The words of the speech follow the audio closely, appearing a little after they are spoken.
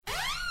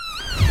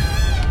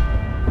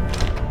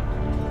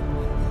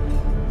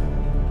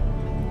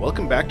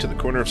Welcome back to the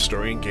Corner of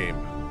Story and Game,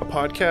 a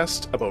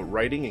podcast about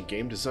writing and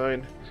game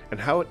design and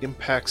how it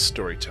impacts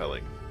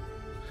storytelling.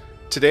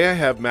 Today I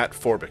have Matt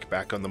Forbeck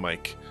back on the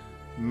mic.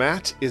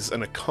 Matt is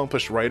an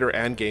accomplished writer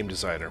and game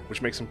designer,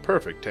 which makes him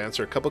perfect to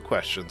answer a couple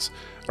questions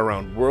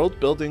around world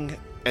building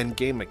and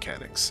game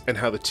mechanics and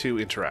how the two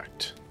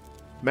interact.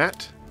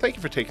 Matt, thank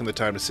you for taking the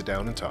time to sit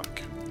down and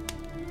talk.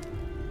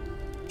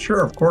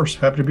 Sure, of course.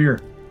 Happy to be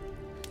here.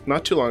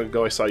 Not too long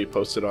ago, I saw you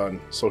posted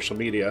on social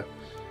media.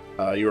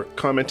 You were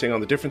commenting on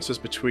the differences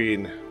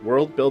between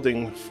world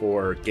building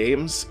for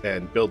games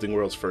and building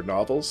worlds for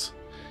novels.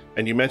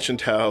 And you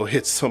mentioned how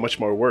it's so much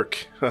more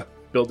work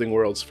building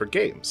worlds for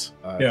games.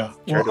 Yeah.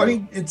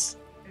 Well,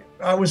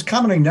 I was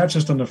commenting not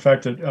just on the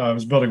fact that I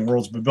was building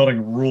worlds, but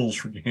building rules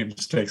for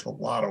games takes a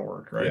lot of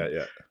work, right?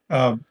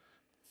 Yeah.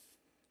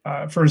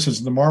 For instance,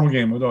 the Marvel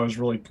game, what I was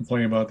really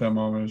complaining about that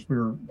moment is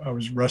I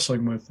was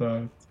wrestling with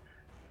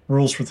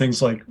rules for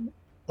things like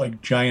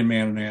Giant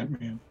Man and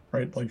Ant-Man,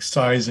 right? Like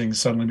sizing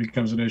suddenly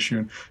becomes an issue.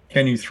 And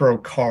can you throw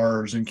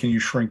cars and can you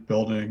shrink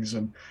buildings?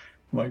 And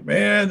I'm like,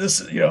 man, this,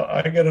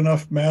 I got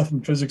enough math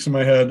and physics in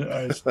my head.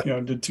 I,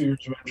 did 2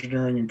 years of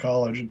engineering in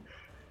college.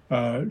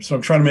 And so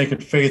I'm trying to make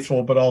it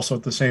faithful, but also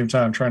at the same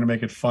time, trying to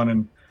make it fun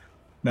and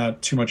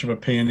not too much of a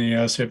pain in the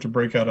ass. You have to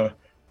break out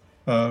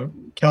a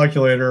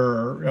calculator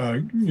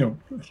or,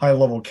 high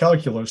level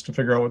calculus to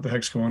figure out what the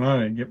heck's going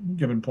on at a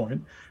given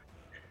point.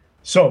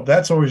 So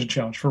that's always a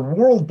challenge. For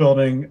world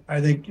building, I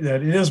think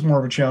that it is more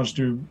of a challenge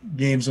to do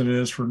games than it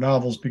is for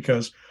novels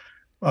because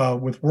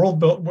with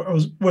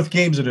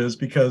games it is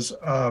because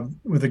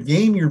with a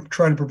game you're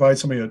trying to provide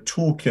somebody a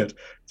toolkit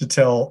to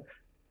tell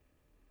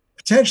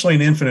potentially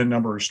an infinite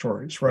number of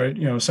stories,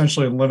 right?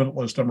 Essentially a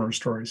limitless number of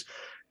stories.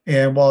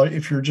 And while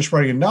if you're just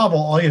writing a novel,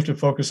 all you have to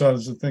focus on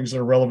is the things that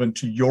are relevant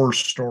to your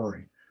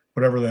story,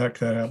 whatever the heck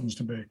that happens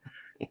to be.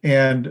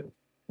 And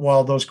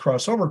while those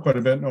cross over quite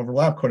a bit and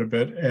overlap quite a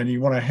bit, and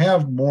you want to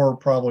have more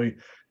probably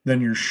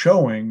than you're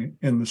showing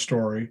in the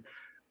story,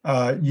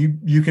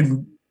 you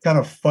can kind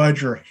of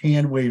fudge or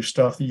hand wave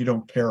stuff that you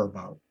don't care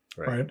about,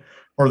 right?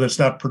 Or that's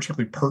not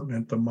particularly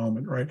pertinent at the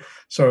moment, right?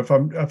 So if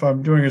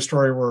I'm doing a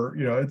story where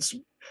it's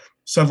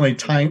suddenly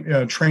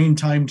train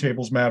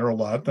timetables matter a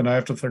lot, then I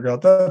have to figure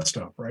out that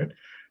stuff, right?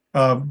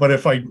 But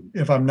if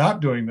I'm not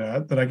doing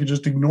that, then I can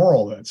just ignore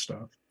all that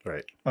stuff,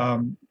 right?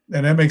 And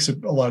that makes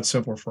it a lot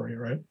simpler for you,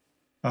 right?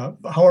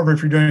 However,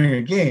 if you're doing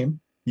a game,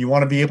 you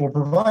want to be able to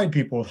provide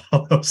people with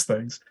all those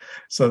things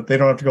so that they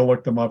don't have to go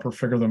look them up or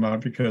figure them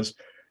out, because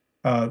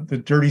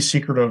the dirty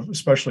secret of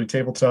especially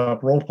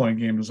tabletop role-playing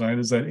game design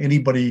is that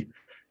anybody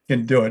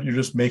can do it. You're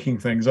just making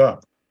things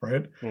up,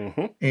 right?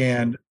 Mm-hmm.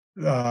 And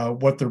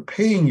what they're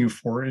paying you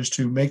for is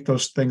to make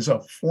those things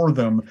up for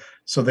them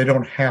so they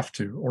don't have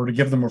to, or to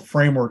give them a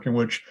framework in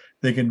which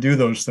they can do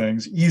those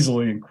things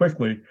easily and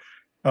quickly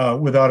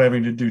without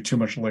having to do too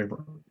much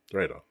labor.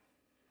 Right on.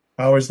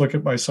 I always look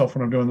at myself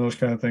when I'm doing those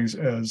kind of things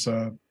as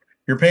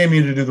you're paying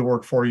me to do the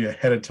work for you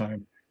ahead of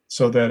time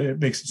so that it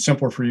makes it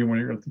simpler for you when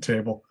you're at the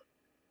table.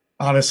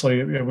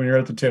 Honestly, when you're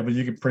at the table,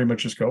 you can pretty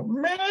much just go,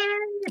 man,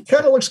 it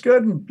kind of looks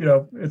good and,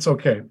 it's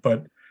okay.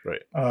 But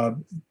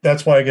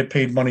that's why I get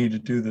paid money to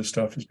do this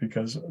stuff, is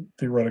because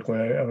theoretically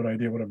I have an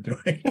idea what I'm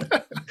doing.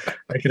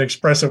 I can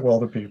express it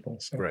well to people.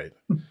 So. Right.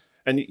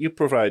 And you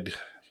provide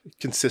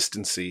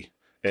consistency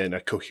and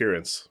a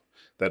coherence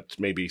that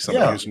maybe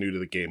somebody who's new to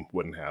the game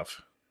wouldn't have.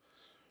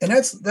 And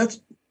that's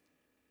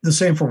the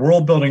same for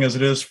world building as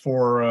it is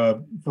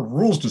for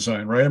rules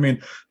design, right? I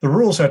mean, the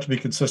rules have to be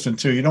consistent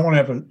too. You don't want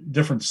to have a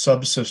different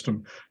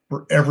subsystem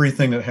for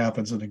everything that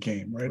happens in the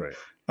game,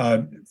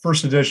 right?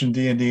 First edition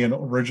D&D and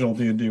original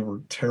D&D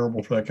were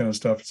terrible for that kind of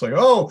stuff. It's like,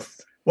 oh,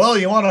 well,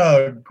 you want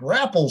to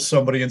grapple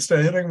somebody instead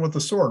of hitting them with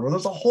the sword. Well,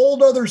 there's a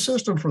whole other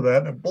system for that,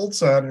 and it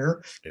bolts on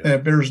here, and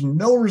it bears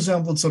no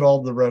resemblance at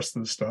all to the rest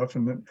of the stuff.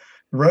 And then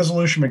the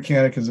resolution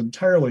mechanic is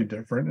entirely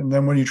different. And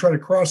then when you try to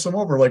cross them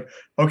over, like,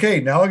 okay,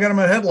 now I got him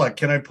a headlock.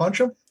 Can I punch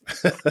him?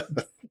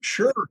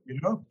 Sure,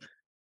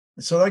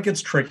 So that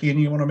gets tricky, and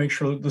you want to make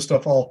sure that the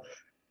stuff all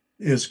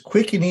is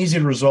quick and easy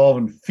to resolve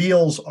and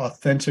feels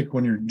authentic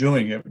when you're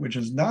doing it, which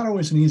is not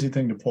always an easy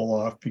thing to pull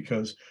off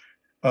because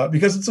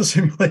it's a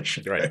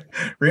simulation. Right.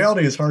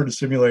 Reality is hard to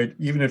simulate,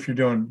 even if you're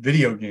doing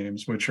video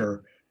games, which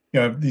are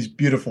these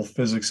beautiful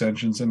physics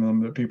engines in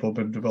them that people have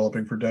been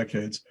developing for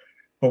decades.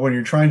 But when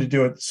you're trying to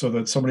do it so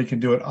that somebody can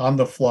do it on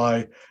the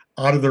fly,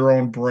 out of their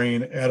own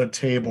brain, at a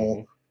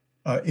table,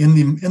 in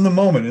the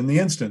moment, in the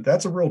instant,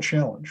 that's a real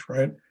challenge,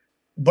 right?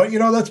 But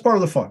that's part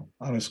of the fun.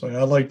 Honestly,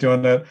 I like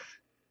doing that.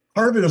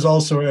 Part of it is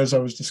also, as I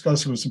was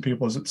discussing with some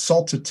people, is it's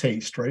salt to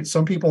taste, right?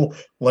 Some people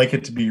like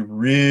it to be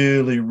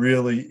really,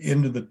 really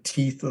into the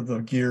teeth of the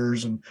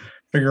gears and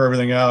figure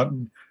everything out.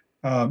 And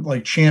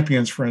like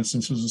Champions, for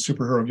instance, was a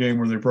superhero game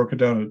where they broke it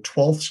down to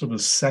twelfths of a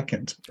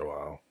second.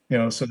 Oh,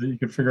 wow. So that you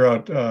could figure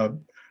out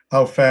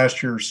how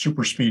fast your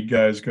super speed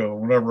guys go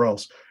and whatever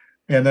else.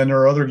 And then there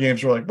are other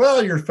games where like,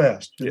 well, you're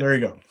fast. Yeah. There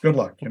you go. Good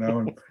luck.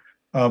 And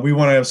we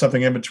want to have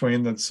something in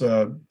between that's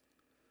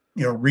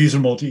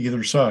reasonable to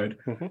either side,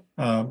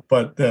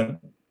 but that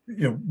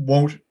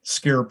won't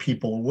scare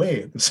people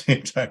away at the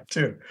same time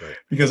too. Right.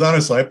 Because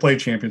honestly, I played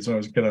Champions when I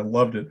was a kid. I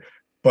loved it.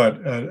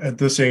 But at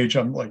this age,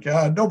 I'm like,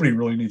 nobody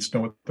really needs to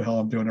know what the hell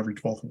I'm doing every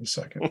 12th of a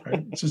second,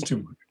 right? It's just too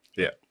much.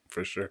 Yeah,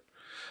 for sure.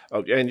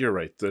 Oh, and you're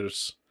right.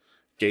 There's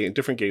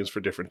different games for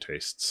different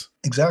tastes.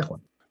 Exactly.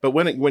 But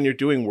when you're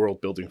doing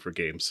world building for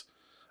games,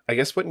 I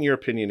guess what in your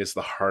opinion is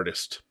the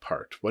hardest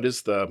part? What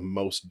is the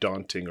most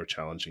daunting or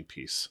challenging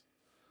piece?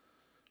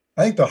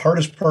 I think the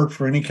hardest part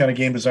for any kind of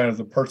game design are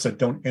the parts that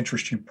don't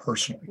interest you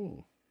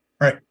personally,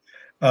 right?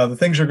 The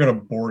things are going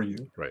to bore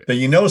you, right?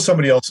 That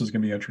somebody else is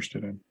going to be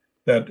interested in.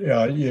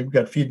 That you've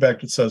got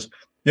feedback that says,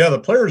 yeah, the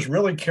players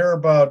really care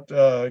about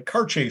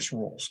car chase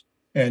rules,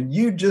 and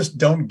you just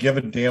don't give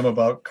a damn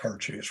about car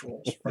chase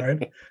rules,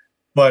 right?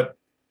 But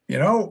you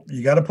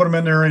got to put them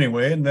in there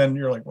anyway, and then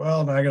you're like,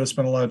 well, now I got to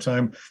spend a lot of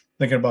time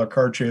thinking about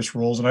car chase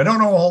rules, and I don't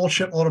know a whole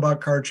shitload about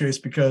car chase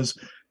because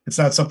it's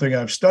not something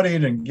I've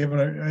studied and given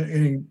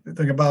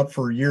anything about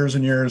for years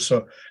and years.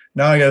 So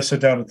now I got to sit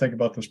down and think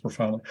about this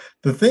profoundly.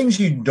 The things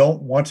you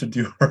don't want to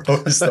do are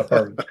always the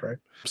hardest, right?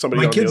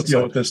 My kids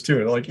deal with this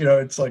too. Like,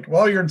 it's like,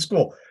 well, you're in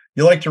school,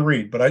 you like to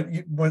read, but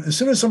as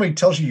soon as somebody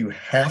tells you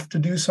have to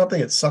do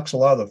something, it sucks a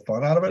lot of the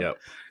fun out of it. Yep.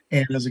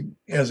 And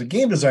as a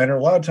game designer,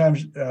 a lot of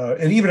times,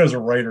 and even as a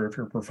writer, if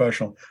you're a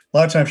professional, a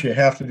lot of times you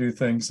have to do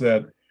things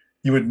that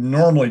you would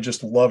normally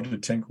just love to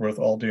tinker with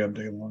all damn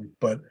day long.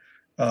 But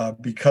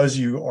because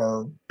you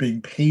are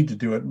being paid to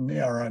do it and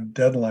are on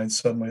deadlines,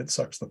 suddenly it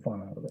sucks the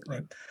fun out of it,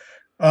 right?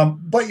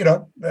 But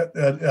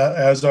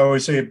as I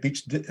always say, it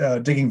beats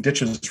digging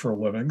ditches for a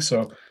living.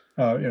 So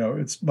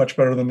it's much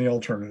better than the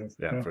alternative.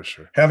 Yeah, for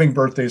sure. Having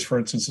birthdays, for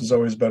instance, is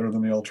always better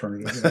than the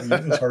alternative.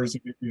 As hard as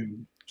it can be.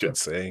 Good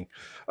saying.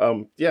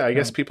 I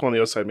guess people on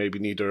the outside maybe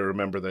need to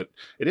remember that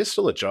it is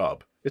still a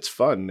job. It's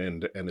fun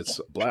and it's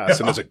a blast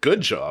and it's a good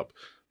job,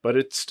 but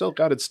it's still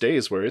got its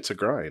days where it's a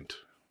grind.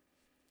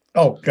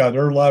 Oh God,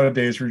 there are a lot of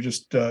days where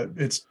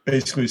it's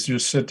basically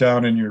just sit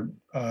down and you're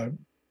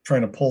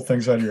trying to pull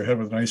things out of your head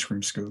with an ice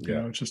cream scoop.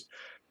 Yeah.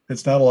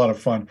 It's not a lot of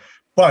fun.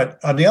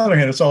 But on the other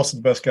hand, it's also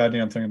the best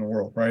goddamn thing in the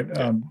world, right?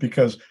 Yeah.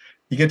 Because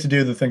you get to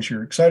do the things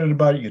you're excited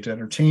about. You get to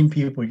entertain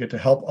people. You get to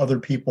help other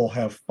people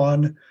have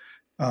fun.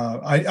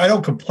 I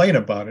don't complain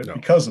about it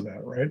because of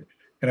that, right?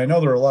 And I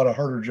know there are a lot of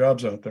harder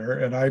jobs out there,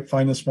 and I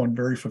find this one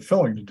very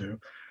fulfilling to do.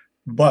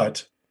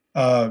 But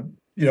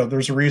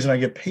there's a reason I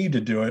get paid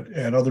to do it,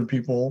 and other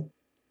people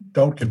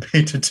don't get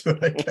paid to do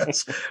it, I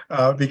guess,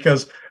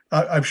 because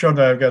I've shown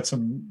that I've got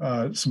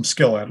some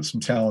skill at it,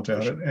 some talent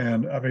at it,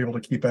 and I'm able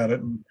to keep at it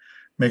and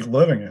make a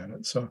living at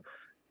it. So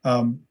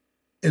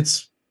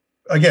it's,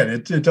 again,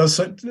 it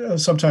does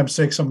sometimes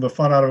take some of the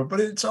fun out of it, but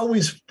it's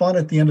always fun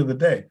at the end of the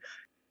day.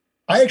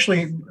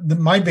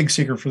 My big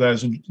secret for that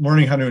is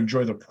learning how to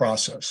enjoy the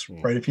process,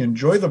 right? If you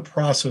enjoy the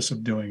process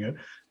of doing it,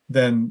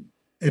 then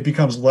it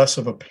becomes less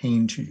of a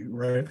pain to you,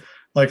 right?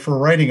 Like for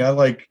writing,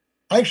 I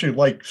actually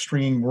like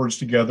stringing words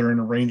together and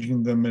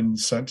arranging them in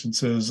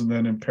sentences and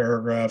then in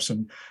paragraphs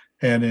and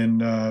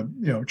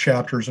in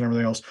chapters and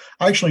everything else.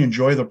 I actually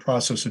enjoy the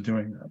process of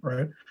doing that,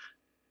 right?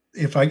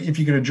 If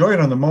you can enjoy it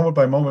on the moment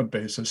by moment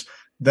basis,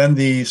 then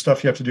the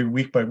stuff you have to do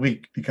week by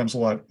week becomes a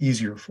lot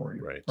easier for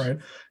you, right?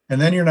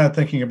 And then you're not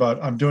thinking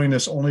about I'm doing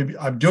this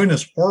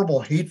horrible,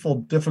 hateful,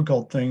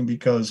 difficult thing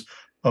because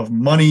of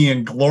money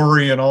and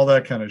glory and all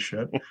that kind of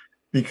shit.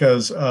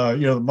 Because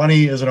the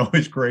money isn't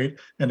always great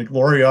and the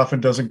glory often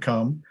doesn't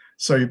come.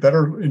 So you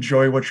better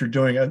enjoy what you're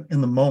doing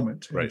in the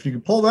moment. Right. If you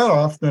can pull that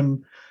off,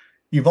 then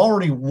you've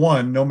already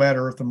won, no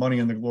matter if the money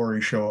and the glory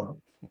show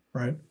up,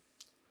 right?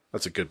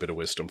 That's a good bit of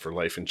wisdom for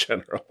life in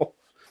general.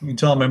 You can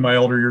tell them in my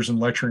older years and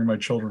lecturing my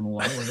children a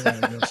lot.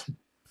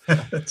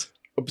 I guess.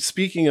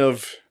 Speaking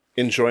of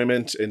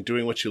enjoyment and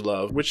doing what you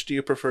love, which do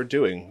you prefer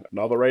doing?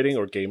 Novel writing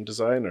or game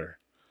design or?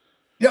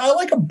 Yeah, I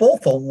like them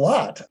both a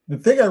lot. The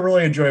thing I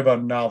really enjoy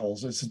about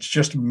novels is it's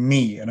just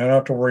me, and I don't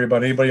have to worry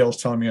about anybody else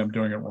telling me I'm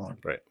doing it wrong.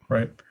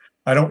 Right.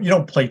 You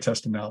don't play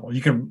test a novel. You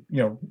can,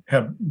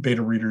 have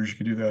beta readers, you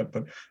can do that,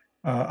 but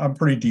I'm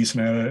pretty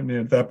decent at it. And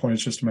at that point,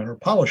 it's just a matter of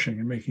polishing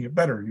and making it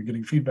better. You're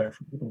getting feedback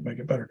from people to make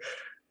it better.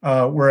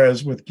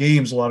 Whereas with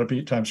games, a lot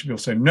of times people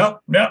say,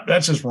 nope,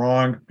 that's just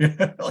wrong.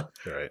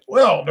 Right.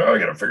 Well, now I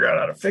got to figure out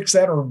how to fix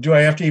that, or do I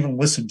have to even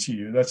listen to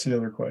you? That's the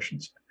other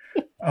questions.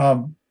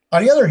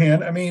 On the other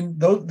hand, I mean,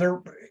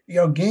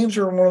 games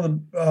are one of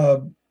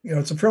the,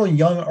 it's a fairly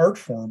young art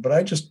form, but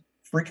I just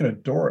freaking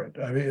adore it.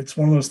 I mean, it's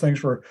one of those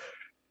things where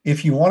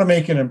if you want to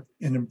make an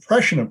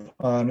impression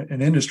upon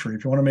an industry,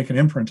 if you want to make an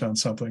imprint on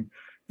something,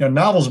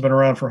 novels have been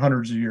around for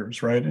hundreds of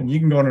years, right? And you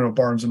can go into a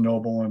Barnes and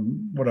Noble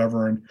and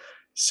whatever and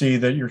see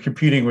that you're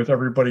competing with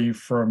everybody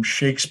from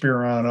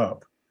Shakespeare on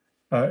up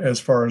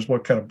as far as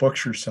what kind of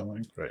books you're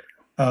selling. Right.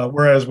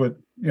 Whereas with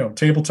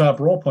tabletop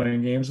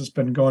role-playing games, it's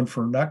been going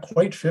for not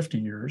quite 50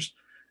 years,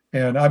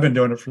 and I've been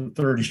doing it for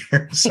 30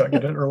 years, so I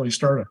got an early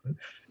start on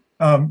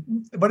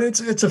it. But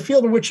it's a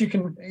field in which you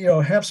can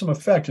have some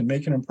effect and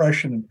make an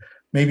impression and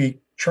maybe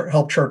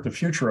help chart the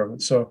future of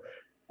it. So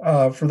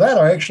for that,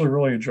 I actually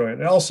really enjoy it.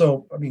 And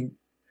also, I mean,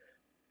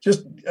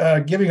 just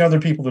giving other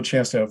people the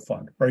chance to have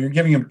fun, right? You're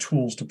giving them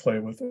tools to play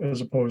with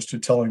as opposed to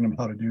telling them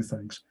how to do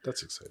things.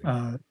 That's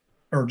exciting.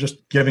 Or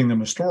just giving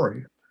them a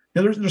story.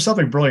 Yeah, there's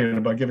something brilliant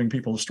about giving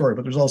people a story,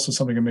 but there's also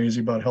something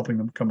amazing about helping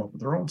them come up with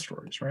their own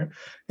stories, right?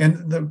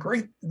 And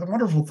the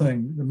wonderful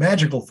thing, the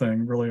magical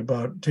thing really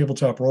about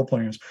tabletop role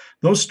playing is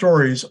those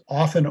stories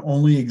often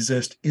only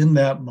exist in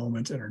that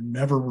moment and are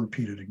never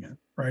repeated again,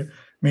 right?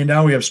 I mean,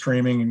 now we have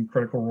streaming and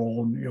Critical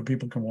Role, and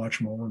people can watch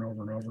them over and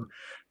over and over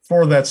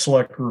for that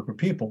select group of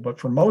people.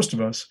 But for most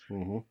of us,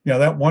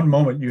 that one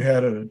moment you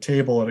had at a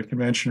table at a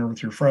convention or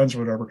with your friends or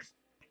whatever,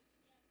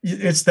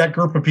 it's that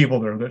group of people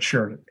there that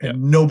shared it,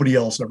 and nobody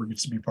else ever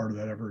gets to be part of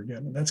that ever again.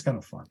 And that's kind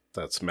of fun.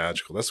 That's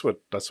magical. That's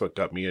what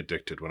got me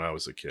addicted when I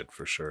was a kid,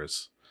 for sure.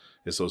 Is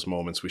those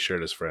moments we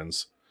shared as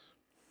friends.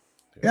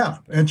 Yeah,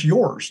 and it's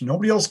yours.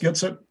 Nobody else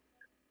gets it.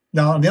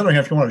 Now, on the other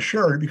hand, if you want to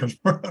share it, it becomes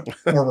more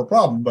of a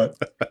problem. But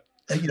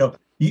I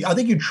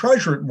think you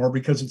treasure it more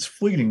because it's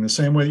fleeting, the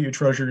same way that you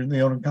treasure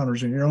the own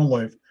encounters in your own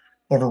life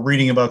over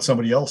reading about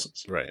somebody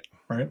else's. Right.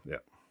 Yeah.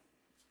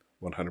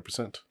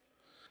 100%.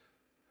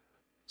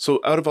 So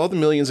out of all the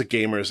millions of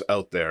gamers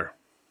out there,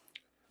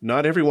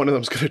 not every one of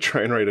them is going to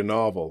try and write a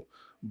novel,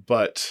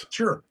 but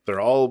sure,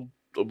 they're all,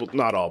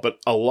 not all, but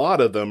a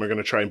lot of them are going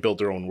to try and build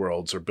their own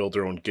worlds or build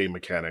their own game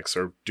mechanics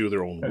or do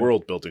their own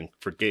world building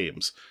for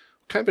games.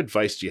 What kind of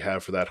advice do you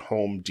have for that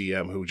home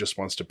DM who just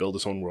wants to build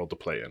his own world to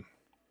play in?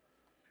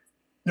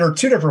 There are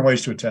two different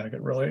ways to attack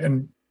it, really.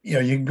 And you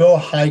can go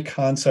high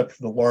concept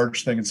for the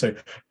large thing and say,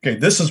 okay,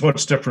 this is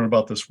what's different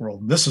about this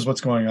world. This is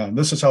what's going on.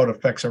 This is how it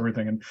affects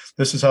everything. And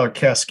this is how it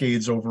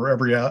cascades over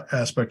every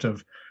aspect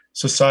of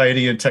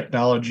society and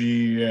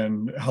technology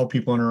and how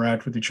people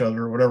interact with each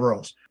other or whatever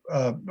else.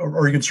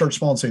 Or you can start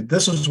small and say,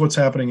 this is what's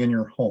happening in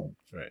your home.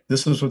 Right.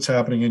 This is what's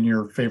happening in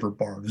your favorite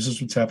bar. This is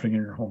what's happening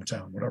in your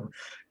hometown, whatever.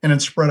 And then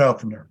spread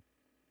out from there.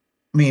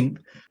 I mean,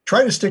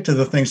 try to stick to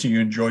the things that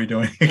you enjoy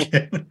doing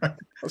again.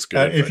 That's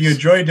good. If you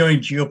enjoy doing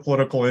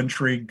geopolitical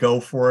intrigue, go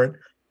for it.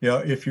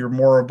 If you're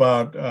more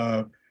about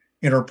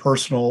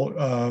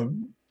interpersonal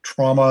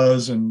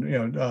traumas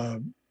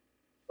and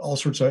all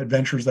sorts of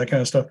adventures, that kind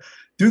of stuff,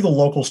 do the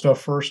local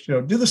stuff first.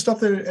 Do the stuff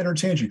that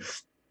entertains you.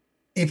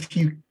 If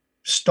you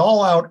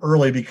stall out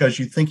early because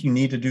you think you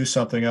need to do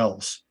something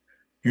else,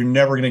 you're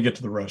never going to get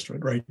to the rest of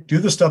it, right? Do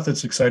the stuff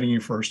that's exciting you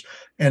first.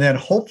 And then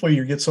hopefully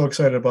you get so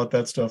excited about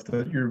that stuff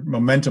that your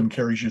momentum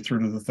carries you through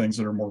to the things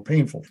that are more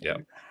painful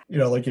for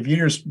you. Like if you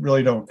just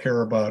really don't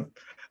care about,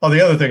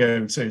 the other thing I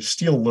would say is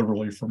steal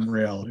liberally from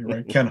reality,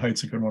 right? Ken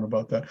Height's a good one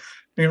about that. And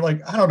you're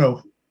like, I don't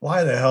know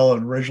why the hell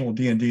in original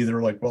D&D,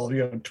 they're like, well,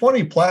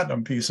 20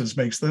 platinum pieces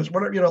makes this,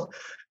 whatever,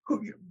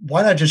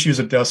 why not just use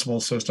a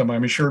decimal system? I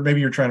mean, sure,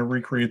 maybe you're trying to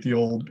recreate the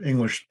old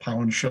English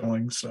pound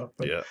shilling stuff,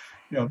 but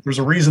there's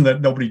a reason that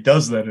nobody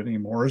does that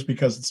anymore is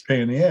because it's a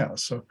pain in the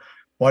ass. So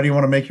why do you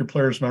want to make your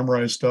players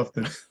memorize stuff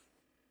that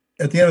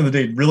at the end of the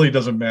day really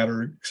doesn't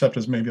matter except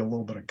as maybe a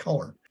little bit of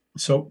color?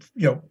 So,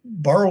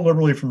 borrow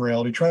liberally from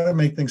reality, try to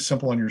make things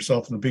simple on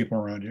yourself and the people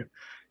around you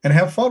and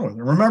have fun with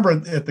it. Remember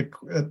at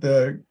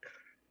the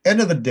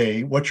end of the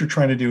day, what you're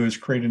trying to do is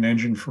create an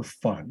engine for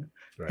fun.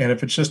 Right. And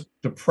if it's just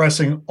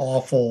depressing,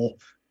 awful,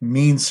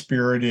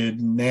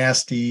 mean-spirited,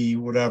 nasty,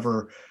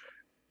 whatever,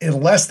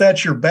 unless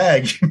that's your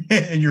bag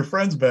and your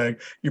friend's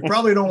bag, you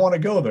probably don't want to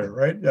go there,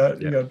 right?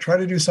 Try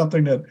to do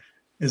something that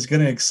is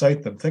going to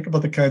excite them. Think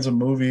about the kinds of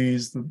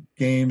movies, the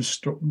games,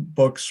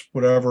 books,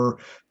 whatever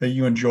that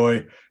you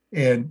enjoy,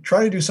 and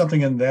try to do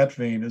something in that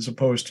vein as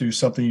opposed to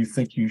something you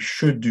think you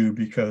should do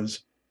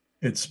because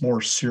it's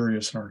more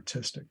serious and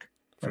artistic.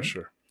 Right? For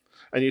sure.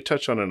 And you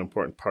touch on an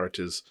important part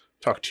is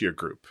talk to your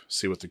group,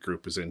 see what the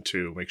group is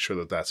into, make sure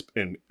that that's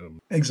in.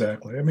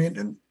 Exactly. I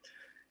mean,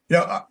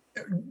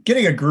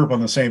 getting a group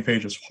on the same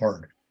page is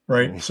hard,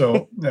 right?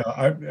 So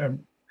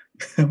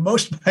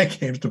most of my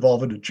games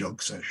devolve into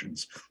joke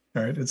sessions,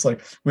 right? It's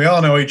like we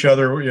all know each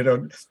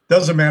other.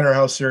 Doesn't matter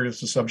how serious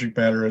the subject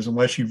matter is,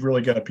 unless you've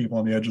really got people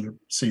on the edge of their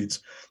seats,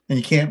 and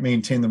you can't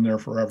maintain them there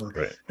forever.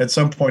 Right. At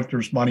some point,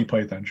 there's Monty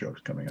Python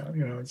jokes coming out.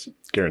 It's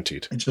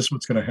guaranteed. It's just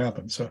what's going to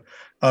happen. So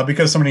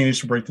because somebody needs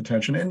to break the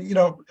tension, and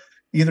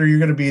either you're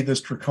going to be this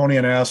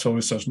draconian asshole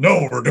who says,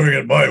 "No, we're doing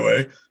it my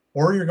way,"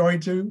 or you're going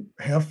to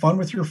have fun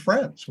with your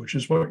friends, which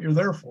is what you're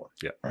there for.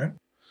 Yeah. Right.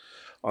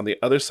 On the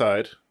other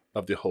side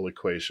of the whole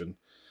equation,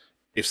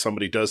 if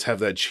somebody does have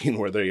that gene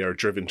where they are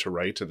driven to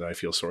write, and I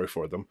feel sorry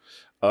for them,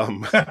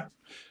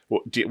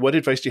 what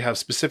advice do you have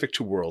specific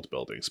to world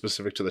building,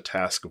 specific to the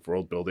task of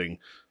world building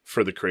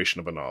for the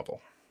creation of a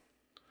novel?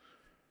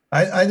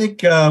 I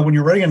think when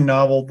you're writing a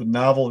novel, the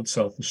novel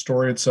itself, the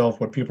story itself,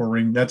 what people are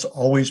reading, that's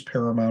always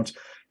paramount.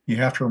 You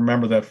have to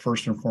remember that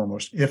first and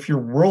foremost. If your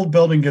world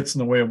building gets in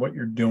the way of what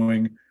you're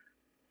doing,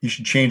 you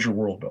should change your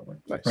world building.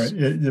 Nice. Right?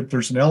 If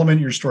there's an element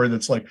in your story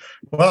that's like,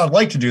 well, I'd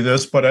like to do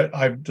this, but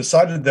I've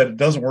decided that it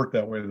doesn't work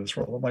that way in this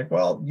world. I'm like,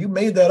 well, you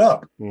made that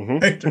up. Mm-hmm.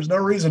 Right? There's no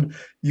reason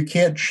you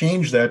can't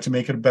change that to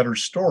make it a better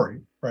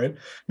story. Right?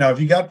 Now, if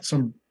you got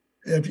some,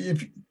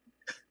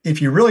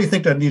 if you really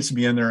think that needs to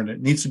be in there and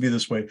it needs to be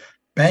this way,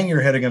 bang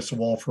your head against the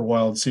wall for a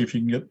while and see if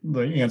you can get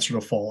the answer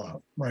to fall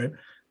out, right?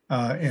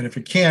 And if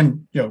it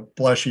can,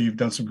 bless you, you've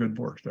done some good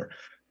work there.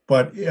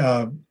 But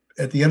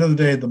at the end of the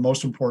day, the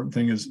most important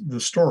thing is the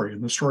story,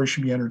 and the story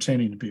should be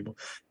entertaining to people.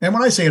 And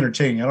when I say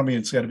entertaining, I don't mean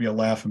it's got to be a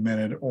laugh a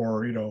minute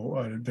or,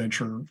 an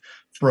adventure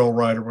thrill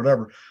ride or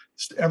whatever.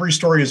 Every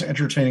story is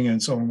entertaining in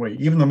its own way.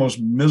 Even the most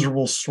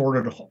miserable,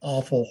 sordid,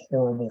 awful,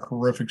 horrible,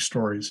 horrific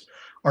stories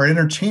are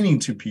entertaining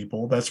to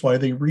people. That's why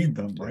they read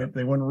them, right?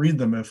 They wouldn't read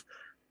them if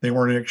they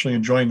weren't actually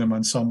enjoying them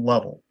on some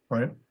level,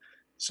 right?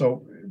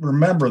 So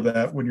remember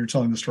that when you're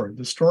telling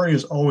the story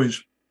is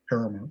always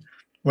paramount.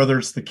 Whether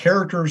it's the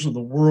characters or the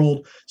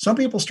world, some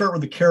people start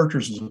with the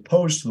characters as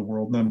opposed to the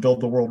world and then build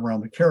the world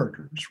around the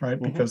characters, right?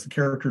 Mm-hmm. Because the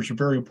characters are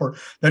very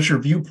important. That's your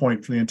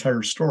viewpoint for the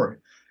entire story.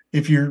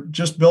 If you're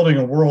just building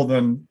a world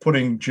and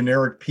putting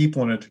generic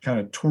people in it to kind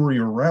of tour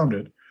you around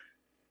it,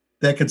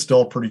 that gets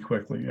dull pretty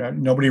quickly.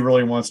 Nobody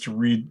really wants to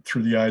read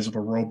through the eyes of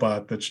a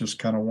robot that's just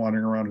kind of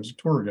wandering around as a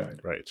tour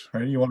guide. Right.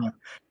 You want to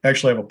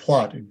actually have a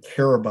plot and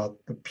care about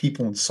the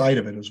people inside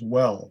of it as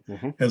well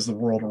as the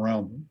world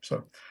around them.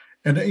 So,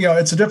 and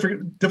it's a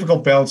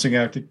difficult balancing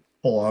act to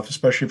pull off,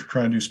 especially if you're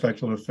trying to do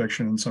speculative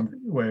fiction in some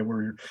way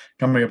where you're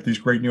coming up with these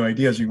great new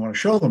ideas and you want to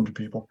show them to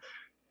people.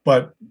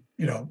 But,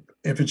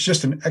 if it's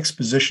just an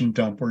exposition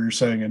dump where you're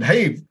saying, and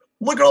hey,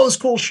 look at all this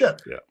cool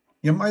shit. Yeah.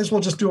 You might as well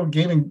just do a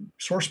gaming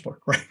source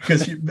book, right?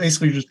 Because you're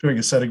basically just doing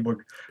a setting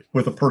book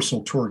with a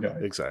personal tour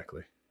guide.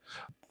 Exactly.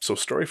 So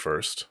story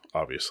first,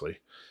 obviously.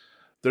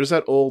 There's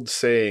that old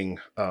saying,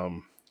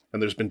 and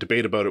there's been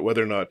debate about it,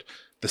 whether or not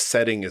the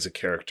setting is a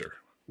character.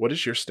 What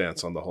is your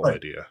stance on the whole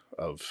idea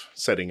of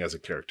setting as a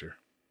character?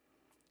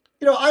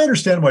 I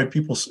understand why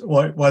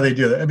why they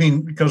do that. I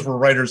mean, because we're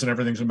writers and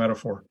everything's a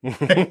metaphor.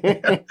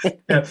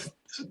 Yeah.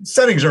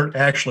 Settings aren't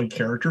actually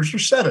characters, or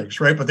settings,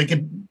 right? But they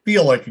can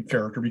feel like a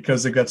character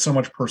because they've got so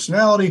much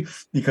personality,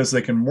 because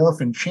they can morph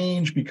and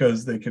change,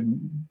 because they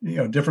can,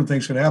 different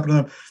things can happen to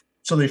them.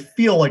 So they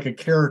feel like a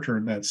character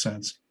in that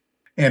sense.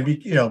 And,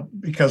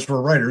 because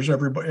we're writers,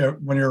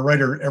 when you're a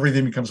writer,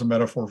 everything becomes a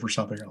metaphor for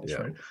something else,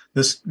 right?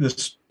 This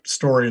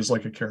story is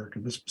like a character.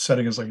 This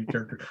setting is like a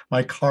character.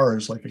 My car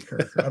is like a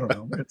character. I don't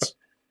know.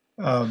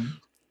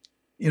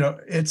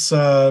 It's,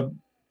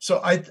 so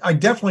I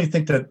definitely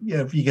think that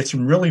if you get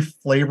some really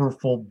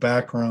flavorful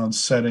background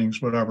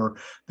settings, whatever,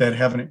 that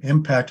have an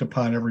impact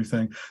upon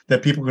everything,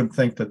 that people can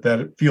think that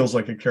it feels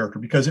like a character,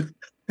 because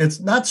it's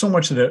not so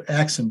much that it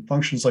acts and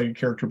functions like a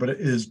character, but it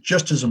is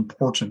just as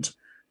important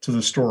to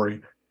the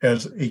story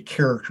as a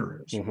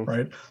character is,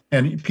 right?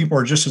 And people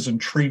are just as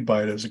intrigued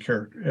by it as a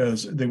character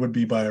as they would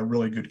be by a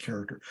really good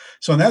character.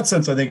 So in that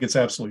sense, I think it's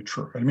absolutely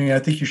true. I mean, I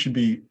think you should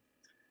be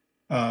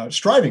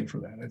striving for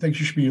that. I think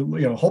you should be,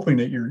 hoping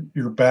that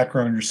your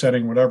background, your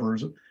setting, whatever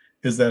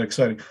is that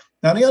exciting.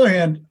 Now, on the other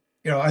hand,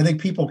 I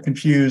think people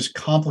confuse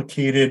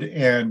complicated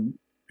and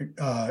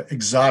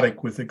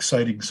exotic with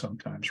exciting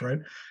sometimes, right?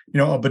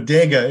 A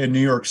bodega in New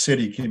York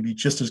City can be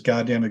just as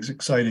goddamn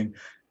exciting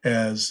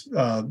as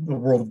the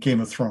world of Game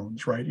of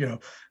Thrones, right?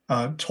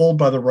 Told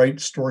by the right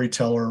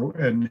storyteller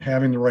and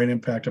having the right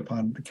impact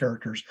upon the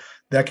characters,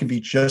 that can be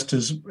just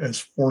as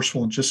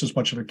forceful and just as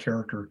much of a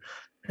character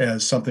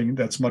as something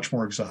that's much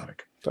more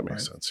exotic. That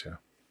makes sense, yeah.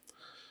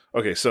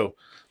 Okay, so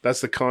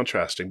that's the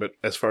contrasting, but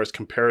as far as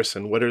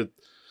comparison, what are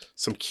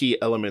some key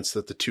elements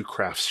that the two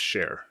crafts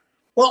share?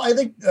 Well, I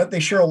think they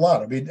share a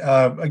lot. I mean,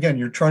 again,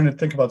 you're trying to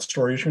think about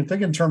stories. You're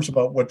thinking in terms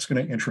about what's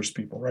going to interest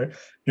people, right?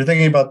 You're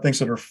thinking about things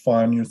that are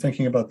fun. You're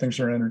thinking about things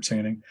that are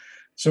entertaining.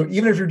 So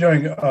even if you're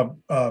doing a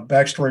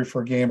backstory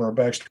for a game or a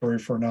backstory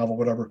for a novel,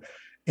 whatever,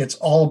 it's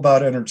all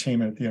about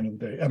entertainment at the end of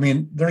the day. I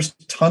mean, there's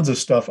tons of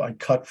stuff I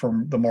cut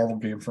from the Marvel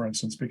game, for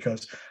instance,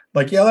 because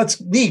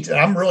that's neat. And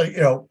I'm really,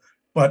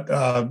 but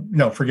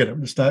no, forget it.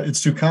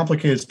 It's too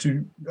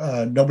complicated.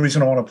 Nobody's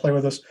going to want to play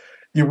with this.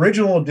 The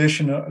original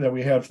edition that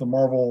we had for the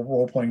Marvel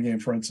role-playing game,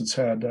 for instance,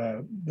 had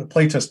the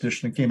playtest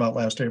edition that came out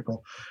last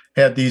April,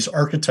 had these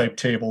archetype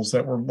tables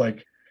that were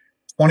like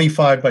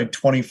 25 by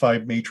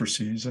 25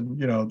 matrices, and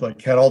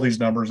had all these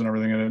numbers and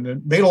everything, and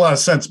it made a lot of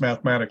sense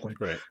mathematically.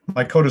 Right.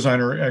 My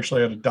co-designer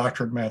actually had a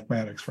doctorate in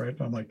mathematics, right?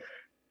 And I'm like,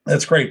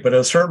 that's great, but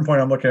at a certain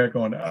point, I'm looking at it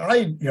going,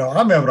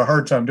 I'm having a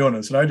hard time doing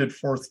this, and I did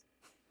fourth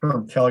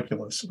term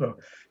calculus, so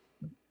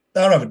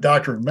I don't have a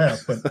doctorate in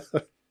math, but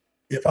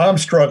if I'm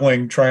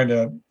struggling trying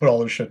to put all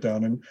this shit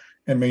down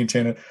and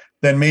maintain it,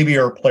 then maybe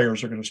our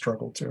players are going to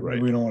struggle too.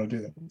 Right. We don't want to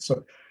do that.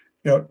 So,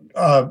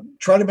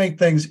 try to make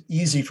things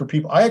easy for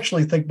people. I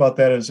actually think about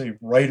that as a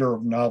writer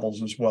of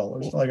novels as well.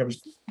 It's like I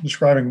was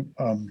describing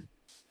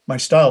my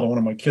style to one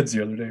of my kids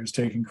the other day who was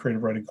taking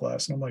creative writing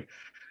class. And I'm like,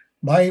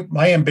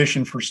 my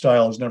ambition for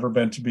style has never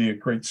been to be a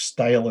great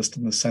stylist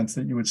in the sense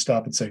that you would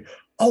stop and say,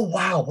 oh,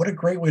 wow, what a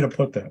great way to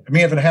put that. I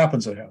mean, if it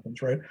happens, it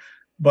happens, right?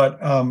 But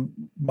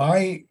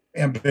my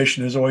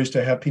ambition is always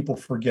to have people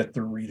forget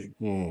their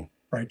reading,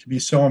 right? To be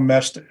so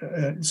engrossed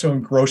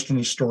in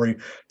the story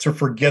to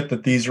forget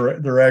that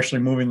they're actually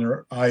moving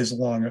their eyes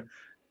along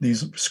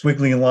these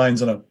squiggly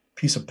lines on a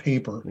piece of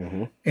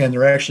paper, and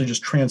they're actually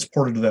just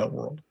transported to that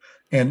world.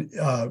 And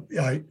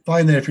I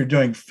find that if you're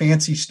doing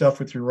fancy stuff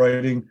with your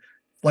writing,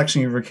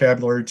 flexing your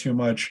vocabulary too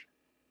much,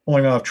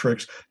 pulling off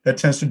tricks, that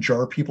tends to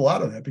jar people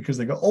out of that because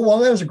they go, oh, well,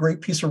 that was a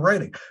great piece of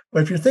writing.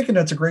 But if you're thinking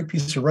that's a great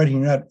piece of writing,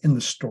 you're not in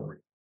the story,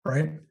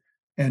 right?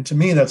 And to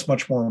me, that's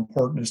much more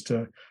important, is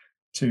to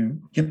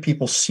get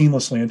people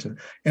seamlessly into it.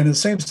 And in the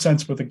same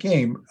sense with the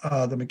game,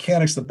 the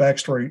mechanics, the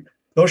backstory,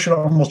 those should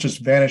almost just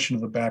vanish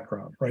into the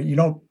background, right? You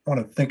don't want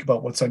to think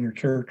about what's on your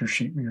character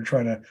sheet when you're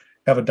trying to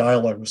have a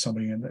dialogue with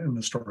somebody in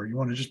the story. You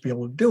want to just be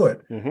able to do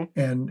it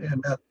and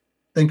not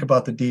think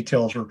about the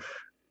details or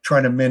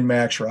trying to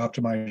min-max or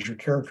optimize your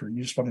character.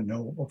 You just want to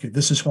know, okay,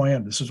 this is who I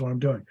am. This is what I'm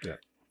doing. Yeah.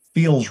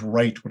 Feels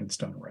right when it's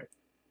done right.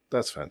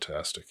 That's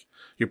fantastic.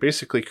 You're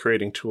basically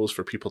creating tools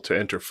for people to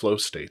enter flow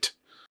state.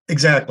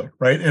 Exactly,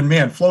 right? And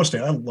man, flow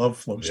state, I love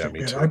flow state.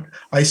 Yeah, me too.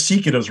 I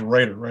seek it as a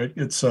writer, right?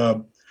 It's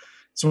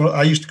so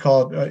I used to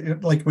call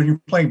it like when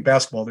you're playing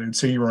basketball, they'd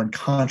say you were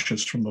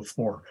unconscious from the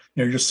floor.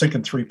 You know, you're just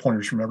sinking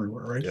 3-pointers from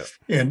everywhere, right? Yeah.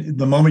 And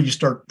the moment you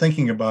start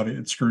thinking about it,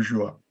 it screws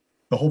you up.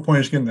 The whole point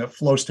is getting that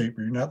flow state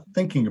where you're not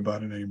thinking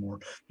about it anymore.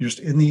 You're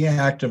just in the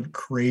act of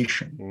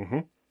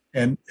creation.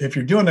 And if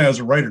you're doing that as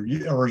a writer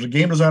or as a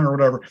game designer or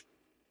whatever,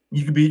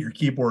 you could be at your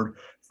keyboard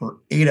for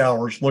 8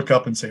 hours, look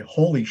up and say,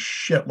 holy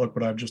shit, look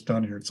what I've just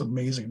done here. It's an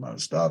amazing amount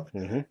of stuff.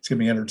 It's going to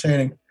be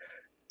entertaining.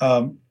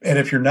 And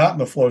if you're not in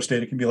the flow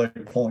state, it can be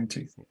like pulling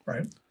teeth,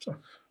 right? So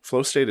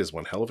flow state is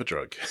one hell of a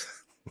drug.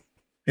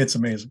 It's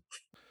amazing.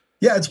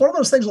 Yeah, it's one of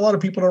those things a lot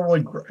of people don't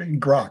really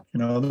grok. You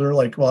know, they're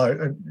like,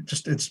 well,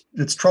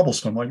 it's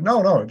troublesome. Like,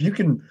 no, if you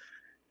can.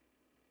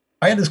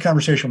 I had this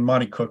conversation with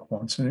Monty Cook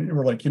once, and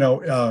we're like, 8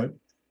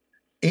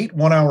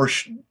 1-hour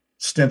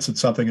stints at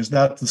something is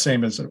not the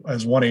same as 1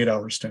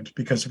 8-hour stint,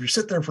 because if you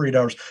sit there for 8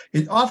 hours,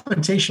 it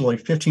often takes you like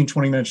 15,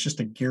 20 minutes just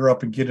to gear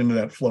up and get into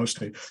that flow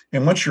state.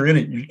 And once you're in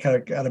it, you kind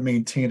of got to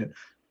maintain it.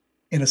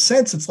 In a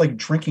sense, it's like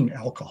drinking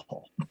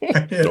alcohol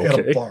at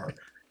a bar.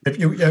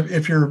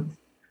 If you're,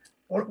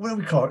 what do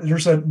we call it?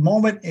 There's a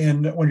moment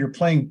when you're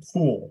playing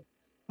pool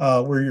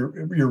where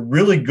you're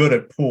really good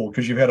at pool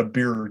because you've had a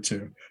beer or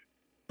two.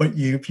 But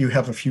if you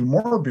have a few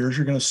more beers,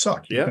 you're going to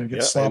suck. You're going to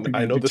get sloppy.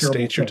 I know the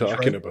state you're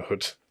talking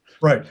about.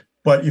 Right.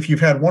 But if you've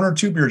had 1 or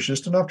 2 beers,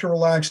 just enough to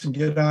relax and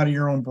get out of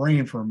your own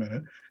brain for a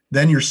minute,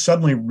 then you're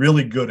suddenly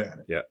really good at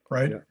it. Yeah.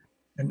 Right. Yeah.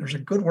 And there's a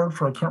good word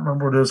for it. I can't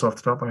remember what it is off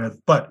the top of my head,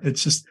 but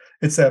it's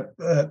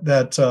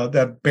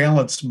that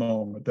balanced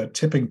moment, that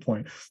tipping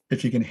point.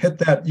 If you can hit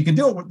that, you can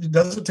do it. It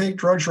doesn't take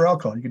drugs or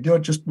alcohol. You can do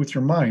it just with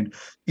your mind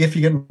if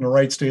you get in the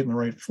right state and the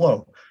right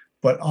flow.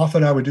 But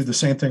often I would do the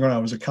same thing when I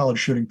was at college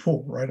shooting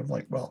pool, right? I'm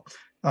like, well,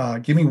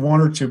 give me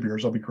 1 or 2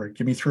 beers. I'll be great.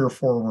 Give me 3 or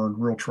 4, we're in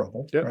real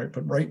trouble, right?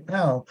 But right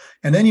now,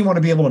 and then you want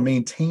to be able to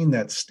maintain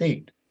that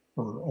state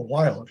for a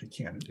while if you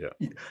can,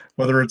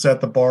 whether it's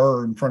at the bar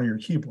or in front of your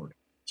keyboard.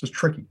 It's just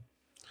tricky.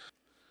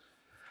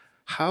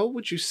 How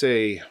would you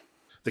say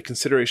the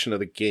consideration of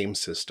the game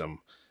system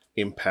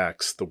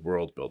impacts the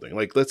world building?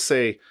 Like, let's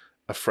say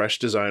a fresh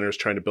designer is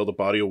trying to build a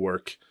body of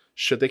work.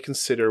 Should they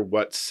consider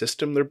what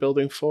system they're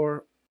building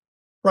for?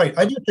 Right.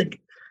 I do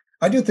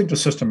think the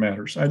system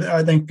matters.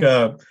 I think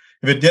if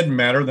it didn't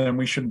matter, then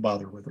we shouldn't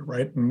bother with it,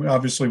 right? And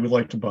obviously we'd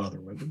like to bother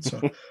with it.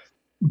 So,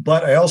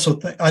 but I also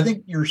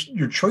think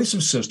your choice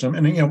of system,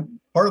 and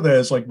part of that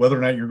is like whether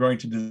or not you're going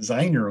to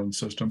design your own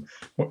system,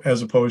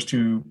 as opposed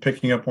to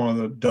picking up one of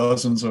the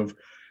dozens of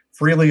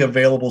freely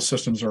available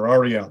systems that are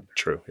already out there.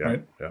 True. Yeah.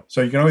 Right? Yeah.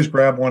 So you can always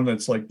grab one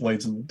that's like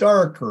Blades in the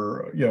Dark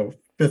or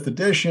 5th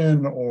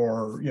edition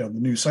or the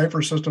new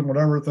Cypher system,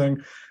 whatever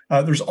thing.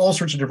 There's all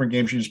sorts of different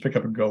games you just pick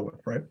up and go with,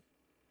 right?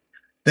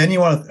 Then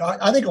you want to,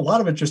 I think a lot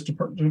of it just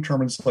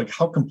determines like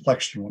how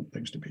complex you want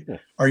things to be. Yeah.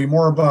 Are you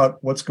more about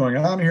what's going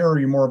on here? Or are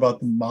you more about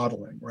the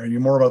modeling, right? Are you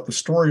more about the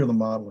story or the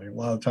modeling? A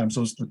lot of times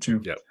those are the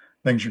two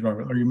things you're going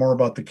with. Are you more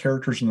about the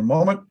characters in the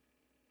moment?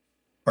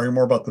 Are you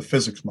more about the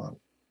physics model,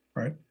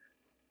 right?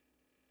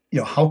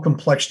 How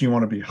complex do you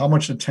want to be? How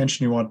much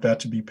attention do you want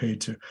that to be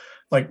paid to?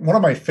 Like one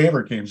of my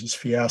favorite games is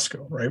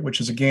Fiasco, right? Which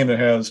is a game that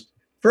has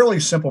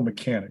fairly simple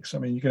mechanics. I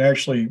mean, you can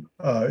actually,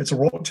 it's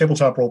a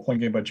tabletop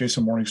role-playing game by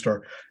Jason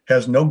Morningstar,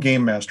 has no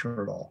game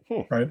master at all,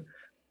 right?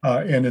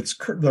 And it's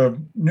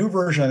the new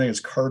version, I think, is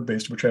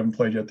card-based, which I haven't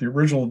played yet. The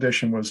original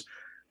edition was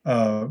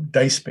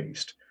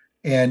dice-based.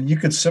 And you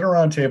could sit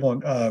around a table,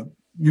 and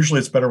usually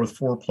it's better with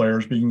 4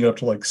 players, but you can get up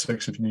to like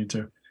 6 if you need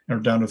to, or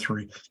down to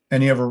 3.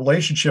 And you have a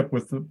relationship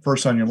with the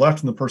person on your left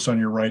and the person on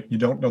your right. You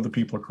don't know the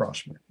people across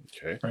from you,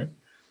 okay, right?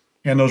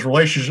 And those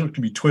relationships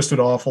can be twisted,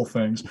 awful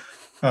things.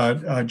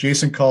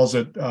 Jason calls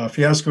it,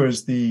 Fiasco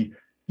is the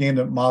game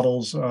that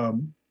models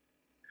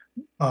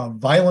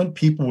violent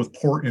people with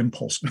poor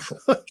impulse control.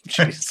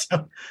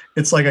 So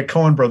it's like a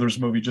Coen Brothers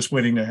movie just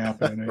waiting to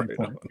happen at any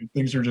point.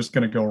 Things are just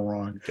going to go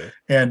wrong. Okay.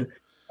 And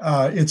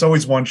it's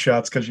always one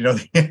shots because,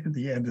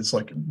 the end is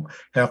like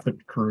half the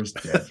crew is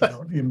dead,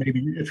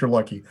 maybe if you're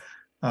lucky.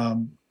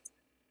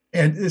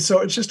 And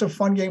so it's just a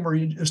fun game where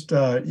you just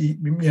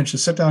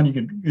just sit down. You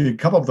can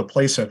come up with a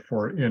play set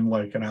for it in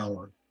like an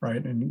hour,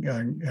 right?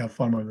 And have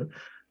fun with it.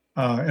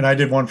 And I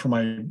did one for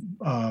my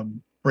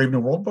Brave New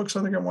World books,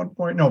 I think at one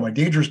point. No, my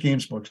Dangerous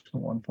Games books at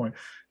one point.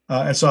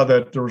 I saw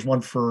that there was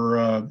one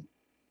for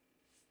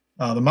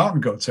the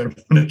Mountain Goats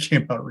that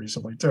came out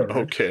recently too. Right?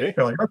 Okay.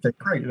 They're like, okay,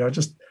 great.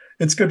 Just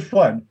it's good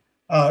fun.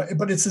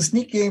 But it's this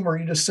neat game where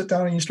you just sit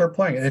down and you start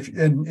playing it.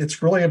 And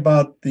it's really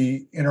about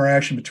the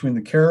interaction between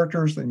the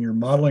characters, and you're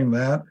modeling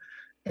that.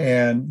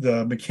 And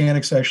the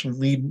mechanics actually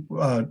lead.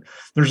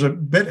 There's a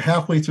bit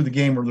halfway through the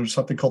game where there's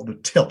something called the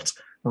tilt,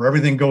 where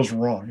everything goes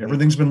wrong.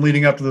 Everything's been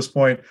leading up to this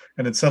point,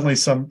 and then suddenly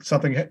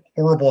something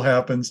horrible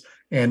happens,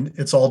 and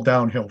it's all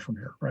downhill from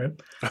here, right?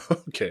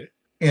 Okay.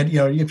 And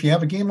if you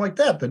have a game like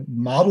that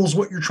models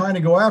what you're trying to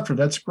go after,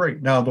 that's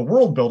great. Now the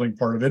world building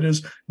part of it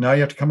is now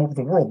you have to come up with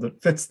a world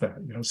that fits that.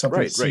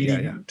 Something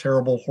seedy,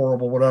 terrible,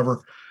 horrible,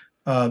 whatever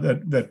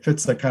that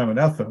fits that kind of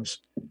an ethos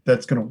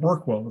that's going to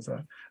work well with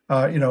that.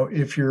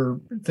 If you're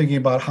thinking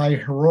about high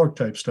heroic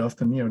type stuff,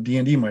 then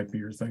D&D might be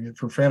your thing.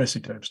 For fantasy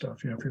type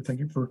stuff, if you're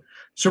thinking for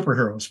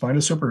superheroes, find a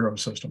superhero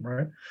system,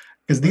 right?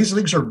 Because these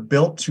things are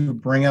built to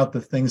bring out the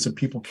things that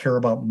people care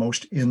about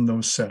most in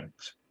those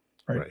settings.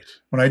 Right.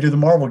 When I do the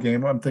Marvel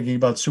game, I'm thinking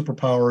about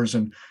superpowers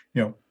and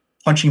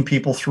punching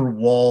people through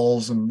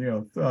walls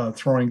and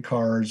throwing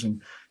cards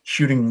and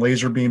shooting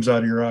laser beams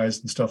out of your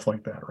eyes and stuff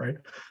like that, right?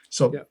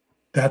 So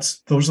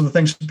those are the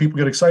things that people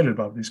get excited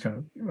about. These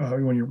kind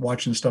of when you're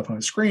watching stuff on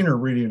a screen or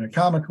reading a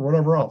comic or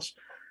whatever else.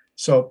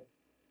 So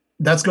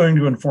that's going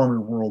to inform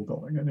your world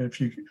building. And if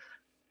you,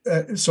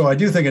 so I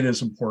do think it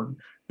is important.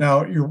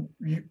 Now,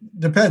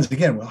 depends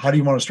again. How do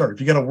you want to start?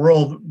 If you got a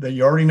world that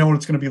you already know what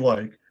it's going to be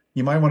like,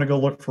 you might want to go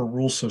look for a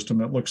rule system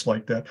that looks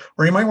like that,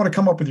 or you might want to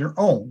come up with your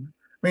own.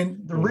 I mean,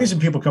 the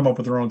reason people come up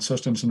with their own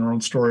systems and their own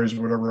stories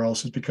or whatever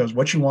else is because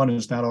what you want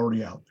is not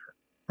already out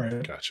there,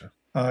 right? Gotcha.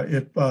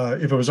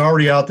 If it was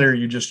already out there,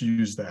 you just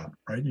use that,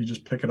 right? You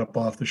just pick it up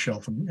off the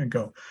shelf and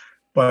go.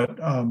 But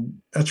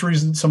that's the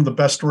reason some of the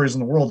best stories in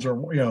the world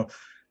are,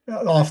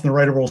 often the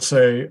writer will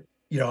say,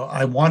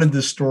 I wanted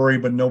this story,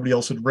 but nobody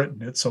else had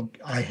written it, so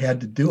I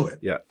had to do it.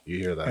 Yeah, you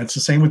hear that. And it's the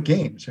same with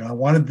games. I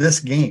wanted this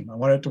game. I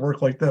wanted it to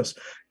work like this.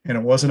 And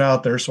it wasn't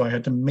out there, so I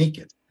had to make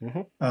it.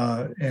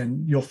 Mm-hmm.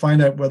 And you'll find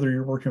that whether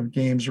you're working with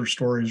games or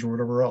stories or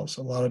whatever else,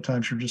 a lot of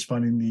times you're just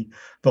finding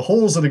the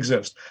holes that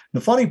exist.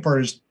 The funny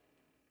part is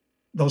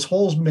those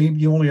holes may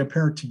be only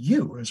apparent to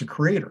you as a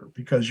creator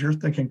because you're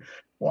thinking,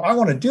 well, I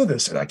want to do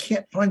this, and I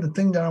can't find the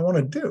thing that I want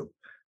to do.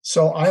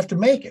 So I have to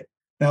make it.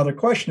 Now, the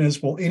question is,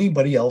 will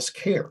anybody else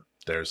care?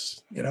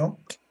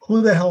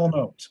 Who the hell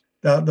knows?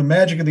 The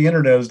magic of the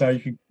internet is now you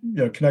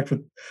can connect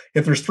with,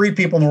 if there's 3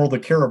 people in the world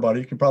that care about it,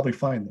 you can probably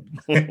find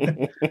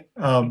them.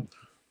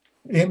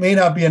 It may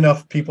not be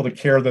enough people to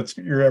care that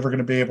you're ever going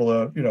to be able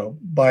to,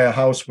 buy a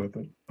house with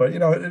it. But,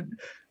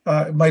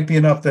 it might be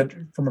enough that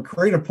from a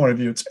creative point of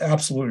view, it's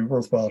absolutely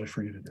worthwhile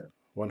for you to do.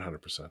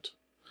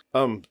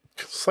 100%.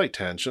 Slight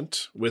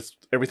tangent with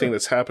everything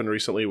that's happened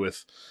recently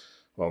with,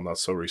 well, not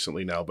so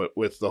recently now, but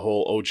with the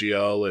whole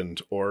OGL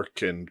and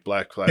Orc and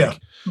Black Flag.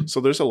 Yeah.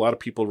 So there's a lot of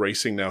people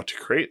racing now to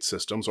create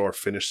systems or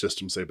finish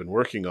systems they've been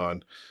working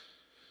on.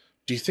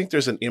 Do you think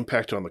there's an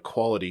impact on the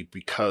quality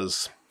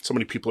because so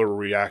many people are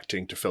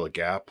reacting to fill a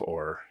gap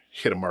or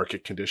hit a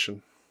market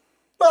condition?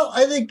 Well,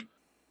 I think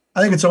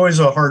it's always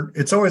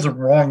a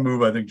wrong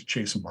move, I think, to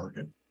chase a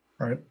market,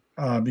 right?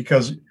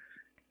 Because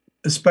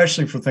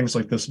especially for things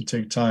like this that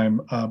take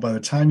time, by the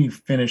time you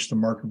finish, the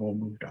market will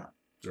move on.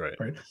 Right.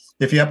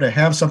 If you happen to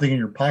have something in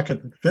your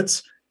pocket that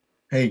fits,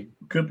 hey,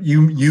 good,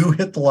 you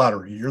hit the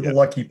lottery. You're the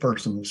lucky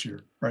person this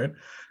year, right?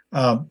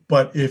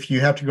 But if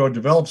you have to go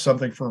develop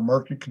something for a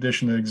market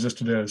condition that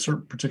existed at a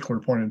certain particular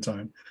point in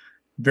time,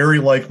 very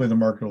likely the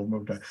market will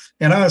move down.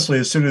 And honestly,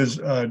 as soon as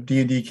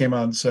D&D came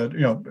out and said,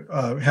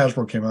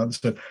 Hasbro came out and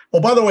said,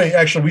 "Oh, by the way,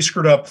 actually, we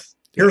screwed up.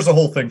 Here's the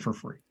whole thing for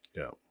free."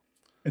 Yeah,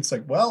 it's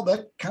like, well,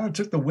 that kind of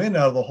took the wind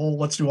out of the whole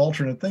 "let's do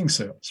alternate things"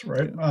 sales,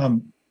 right? Yeah.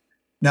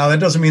 Now,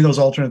 that doesn't mean those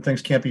alternate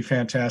things can't be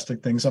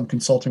fantastic things. I'm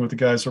consulting with the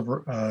guys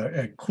over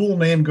at Cool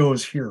Name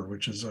Goes Here,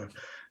 which is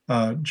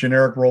a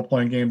generic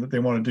role-playing game that they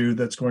want to do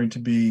that's going to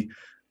be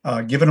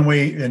given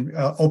away and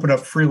open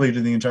up freely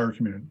to the entire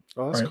community.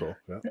 Oh, that's cool.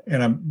 Yeah.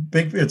 And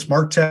it's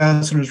Mark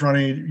Tassin who's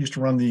used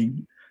to run the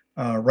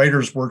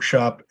Writers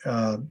Workshop,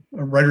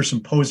 Writers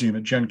Symposium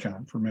at Gen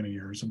Con for many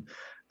years, and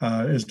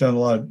has done a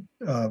lot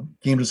of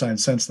game design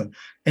since then.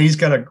 And he's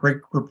got a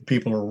great group of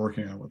people who are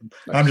working on it with him.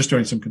 Nice. I'm just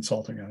doing some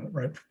consulting on it,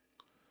 right?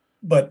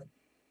 But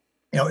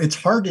it's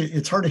hard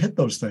to hit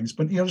those things.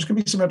 But there's going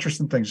to be some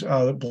interesting things.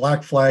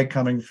 Black Flag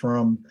coming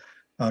from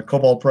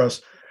Cobalt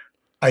Press.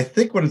 I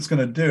think what it's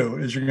going to do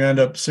is you're going to end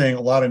up seeing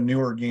a lot of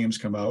newer games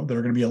come out that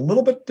are going to be a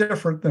little bit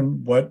different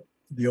than what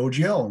the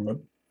OGL and what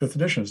 5th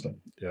edition has done.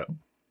 Yeah,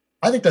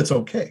 I think that's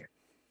okay.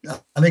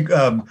 I think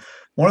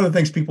one of the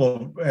things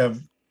people have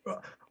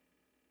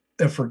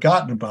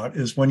forgotten about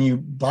is when you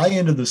buy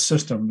into the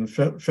system, the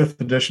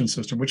 5th edition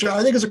system, which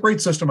I think is a great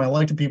system. I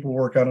like the people who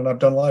work on it. I've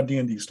done a lot of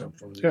D&D stuff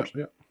over the years.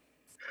 Yeah.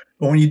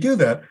 But when you do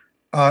that,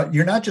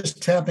 you're not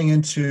just tapping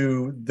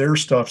into their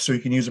stuff so you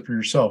can use it for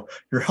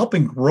yourself. You're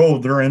helping grow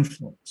their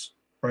influence,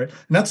 right?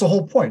 And that's the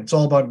whole point. It's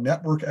all about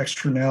network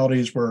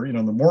externalities where,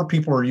 the more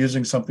people are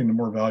using something, the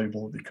more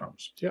valuable it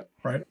becomes. Yeah.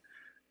 Right.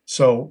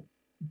 So,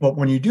 but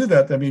when you do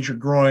that, that means you're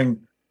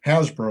growing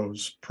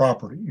Hasbro's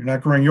property. You're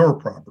not growing your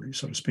property,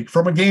 so to speak,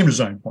 from a game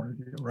design point of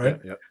view, right?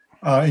 Yeah.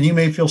 And you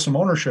may feel some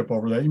ownership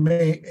over that. You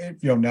may,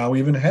 now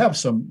even have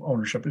some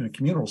ownership in a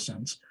communal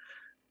sense,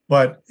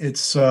 but it's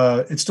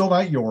still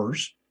not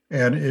yours.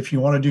 And if you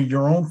want to do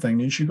your own thing,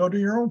 you should go do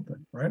your own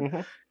thing, right?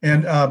 Mm-hmm.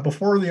 And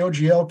before the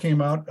OGL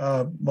came out,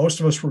 most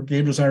of us were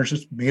game designers,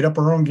 just made up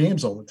our own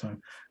games all the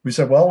time. We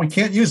said, well, we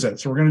can't use that,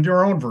 so we're going to do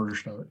our own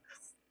version of it.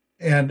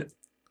 And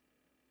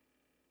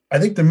I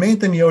think the main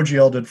thing the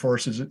OGL did for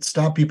us is it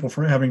stopped people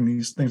from having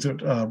these things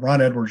that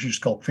Ron Edwards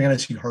used to call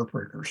fantasy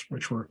heartbreakers,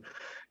 which were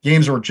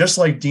games that were just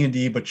like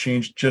D&D, but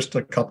changed just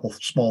a couple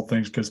small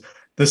things, because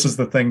this is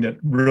the thing that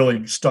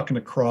really stuck in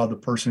the craw of the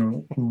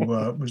person who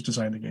was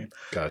designing the game.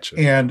 Gotcha.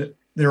 And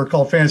they were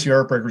called fantasy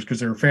heartbreakers because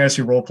they were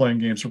fantasy role-playing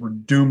games that were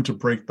doomed to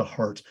break the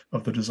heart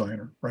of the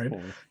designer, right?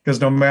 Because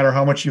no matter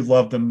how much you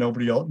love them,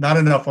 not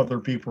enough other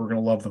people were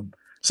going to love them.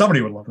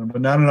 Somebody would love them,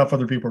 but not enough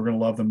other people were going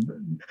to love them.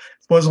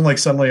 It wasn't like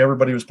suddenly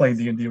everybody who was playing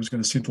D&D was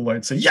going to see the light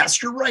and say,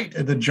 yes, you're right,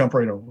 and then jump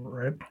right over,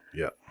 right?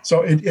 Yeah.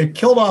 So it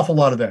killed off a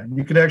lot of that.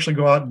 You could actually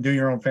go out and do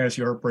your own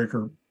fantasy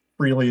heartbreaker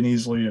freely and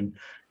easily and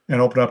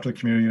open up to the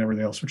community and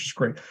everything else, which is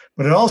great.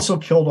 But it also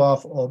killed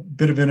off a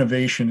bit of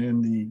innovation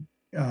in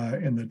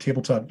the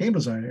tabletop game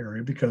design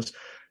area, because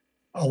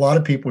a lot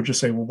of people would just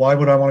say, well, why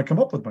would I want to come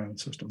up with my own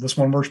system? This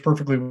one works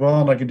perfectly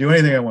well, and I can do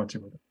anything I want to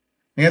with it.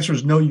 The answer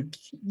is no,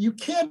 you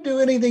can't do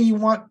anything you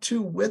want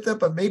to with it,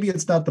 but maybe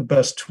it's not the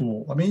best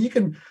tool. I mean, you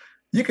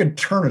can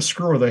turn a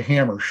screw with a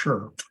hammer,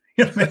 sure.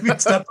 Maybe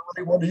it's not the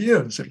right one to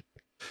use.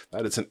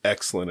 That is an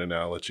excellent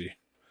analogy.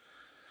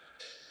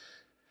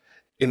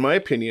 In my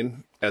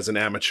opinion, as an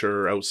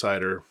amateur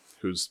outsider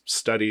who's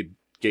studied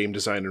game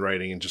design and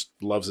writing and just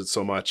loves it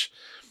so much,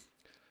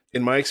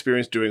 in my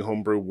experience doing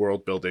homebrew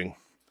world building,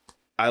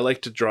 I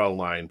like to draw a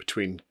line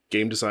between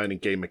game design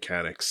and game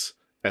mechanics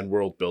and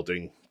world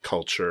building,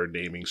 culture,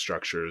 naming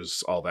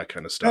structures, all that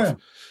kind of stuff. Yeah.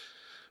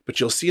 But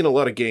you'll see in a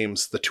lot of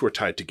games, the two are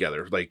tied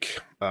together, like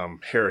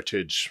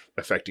heritage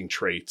affecting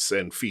traits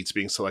and feats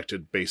being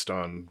selected based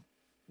on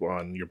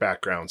your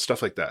background,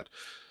 stuff like that.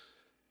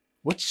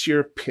 What's your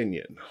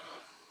opinion?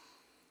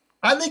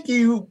 I think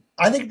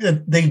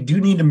that they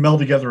do need to meld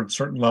together at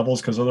certain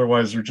levels, because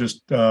otherwise they're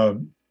just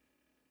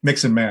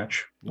mix and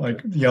match. Okay.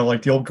 Like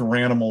the old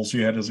Garanimals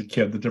you had as a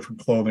kid, the different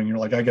clothing. You're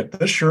like, I get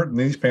this shirt and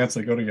these pants,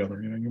 they go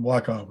together. You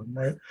walk off with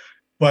them, right?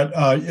 But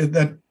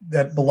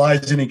that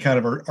belies any kind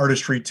of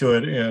artistry to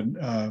it.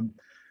 And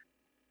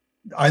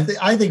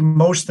I think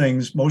most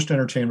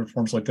entertainment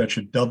forms like that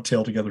should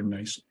dovetail together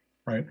nicely,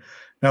 right?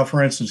 Now,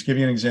 for instance, give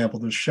you an example,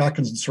 the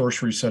Shotguns and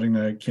Sorcery setting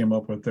that I came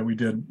up with that we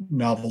did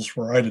novels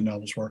for,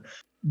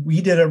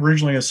 we did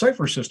originally a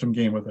Cypher System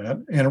game with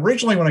that. And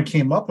originally when I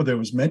came up with it, it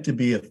was meant to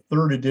be a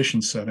 3rd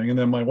edition setting. And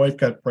then my wife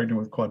got pregnant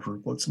with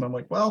quadruplets. And I'm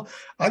like, well,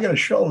 I got to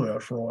shelve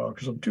that for a while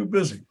because I'm too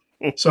busy.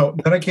 So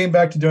then I came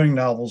back to doing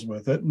novels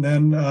with it. And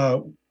then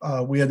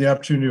we had the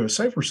opportunity to do a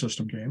Cypher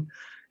System game.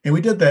 And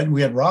we did that. And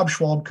we had Rob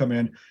Schwalb come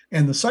in.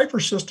 And the Cypher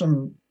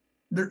System,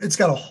 it's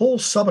got a whole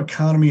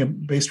sub-economy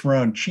based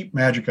around cheap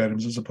magic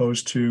items, as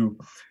opposed to,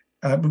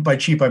 by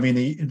cheap, I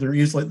mean they're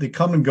easily, they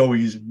come and go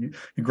easy.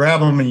 You grab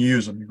them and you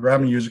use them. You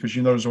grab them and use it because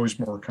there's always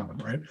more coming,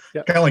 right?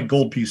 Yep. Kind of like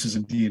gold pieces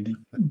in D&D.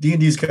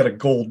 D&D's got a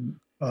gold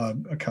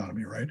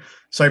economy, right?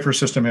 Cypher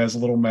System has a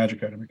little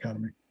magic item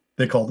economy.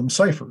 They call them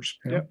ciphers.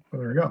 Yep.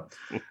 Well, there you go.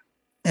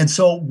 And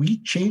so we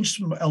changed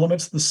some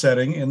elements of the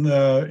setting in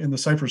the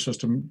Cypher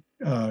System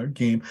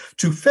game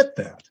to fit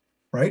that.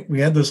 Right? We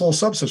had this little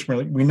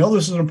subsystem. We know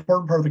this is an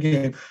important part of the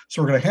game, so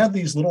we're going to have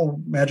these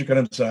little magic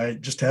items I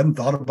just hadn't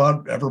thought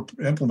about ever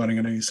implementing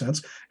in any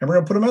sense, and we're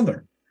going to put them in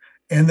there.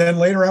 And then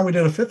later on, we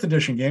did a 5th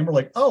edition game. We're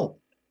like,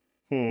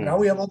 now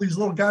we have all these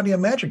little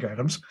goddamn magic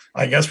items.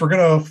 I guess we're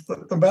going to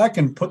flip them back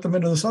and put them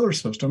into this other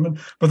system,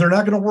 but they're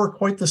not going to work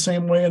quite the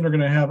same way, and they're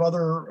going to have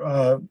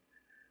other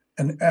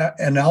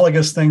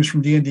analogous things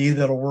from D&D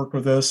that'll work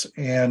with this,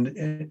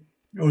 and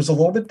it was a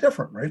little bit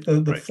different, right?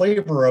 The right.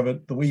 Flavor of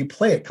it, the way you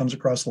play it, comes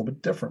across a little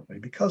bit differently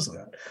because of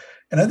that.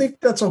 And I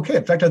think that's okay.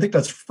 In fact, I think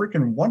that's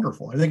freaking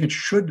wonderful. I think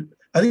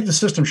the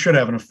system should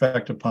have an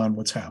effect upon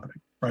what's happening,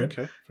 right?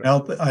 Okay.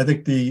 Now, I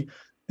think the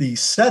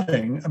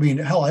setting, I mean,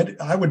 hell,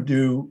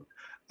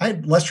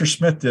 Lester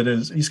Smith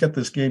he's got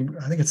this game,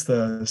 I think it's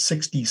the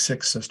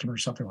 66 system or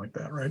something like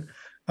that, right?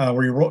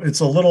 Where you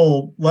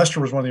roll,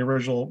 Lester was one of the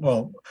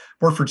original,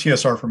 worked for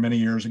TSR for many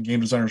years and Game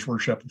Designers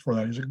Workshop before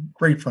that. He's a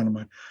great friend of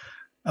mine.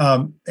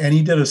 And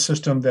he did a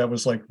system that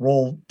was like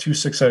roll 2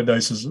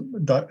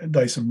 6-sided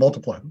dice and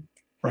multiply them,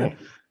 right?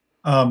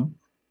 And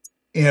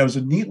it was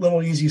a neat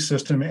little easy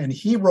system. And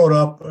he wrote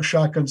up a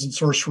Shotguns and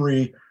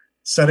Sorcery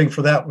setting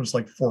for that was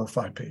like 4 or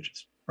 5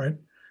 pages, right?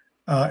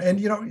 And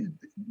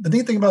the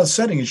neat thing about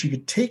setting is you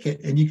could take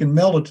it and you can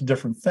meld it to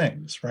different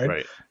things,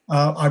 right?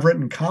 I've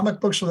written comic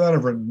books for that.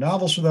 I've written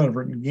novels for that. I've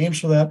written games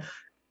for that.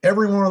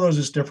 Every one of those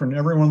is different.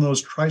 Every one of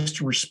those tries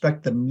to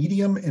respect the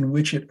medium in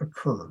which it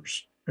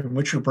occurs. in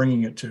which you're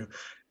bringing it to.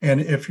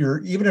 And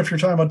even if you're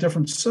talking about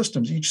different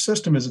systems, each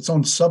system is its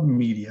own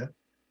submedium,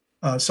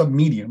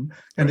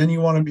 and then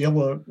you want to be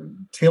able to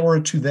tailor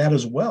it to that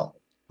as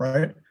well,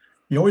 right?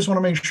 You always want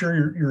to make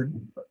sure you're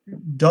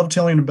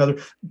dovetailing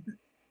together.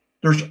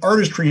 There's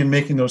artistry in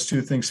making those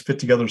two things fit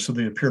together so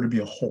they appear to be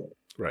a whole,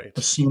 right?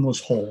 A seamless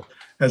whole,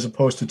 as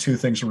opposed to two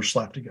things that were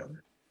slapped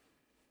together.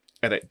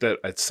 And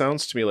it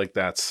sounds to me like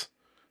that's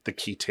the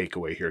key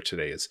takeaway here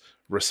today is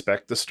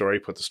respect the story,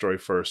 put the story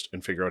first,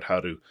 and figure out how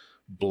to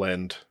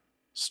blend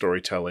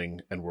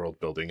storytelling and world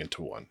building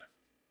into one.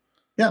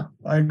 Yeah,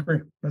 I agree.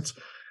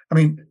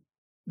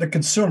 The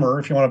consumer,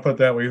 if you want to put it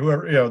that way,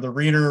 whoever, the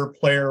reader,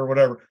 player,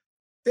 whatever,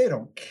 they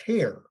don't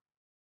care.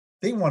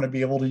 They want to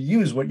be able to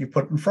use what you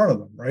put in front of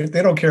them, right?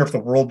 They don't care if the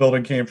world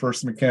building came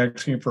first, the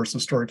mechanics came first, the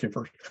story came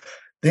first.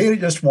 They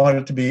just want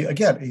it to be,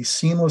 again, a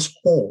seamless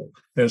whole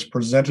that is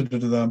presented to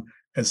them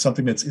as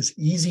something that's as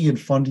easy and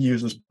fun to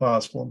use as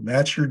possible. And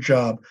that's your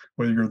job,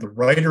 whether you're the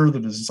writer, the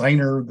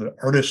designer, the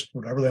artist,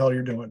 whatever the hell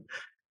you're doing,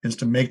 is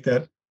to make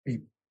that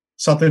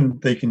something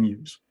they can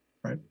use,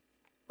 right?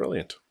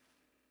 Brilliant.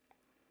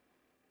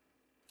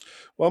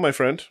 Well, my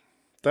friend,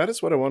 that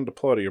is what I wanted to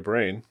pull out of your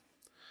brain.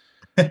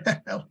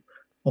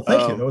 Well,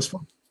 thank you. That was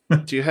fun.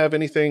 Do you have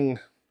anything?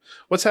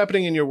 What's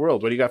happening in your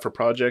world? What do you got for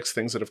projects,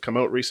 things that have come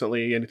out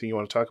recently? Anything you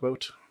want to talk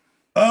about?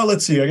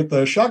 Let's see. I get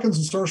the Shotguns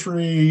and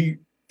Sorcery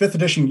 5th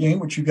edition game,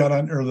 which you got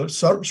on, or the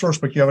source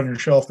book you have on your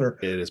shelf there.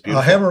 It is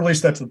beautiful. I haven't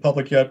released that to the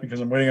public yet because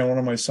I'm waiting on one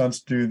of my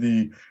sons to do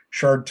the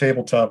Shard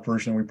tabletop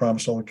version we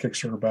promised all the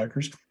Kickstarter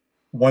backers.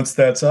 Once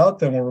that's out,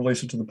 then we'll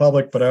release it to the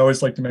public. But I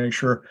always like to make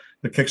sure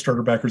the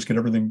Kickstarter backers get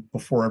everything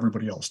before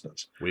everybody else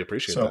does. We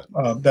appreciate that.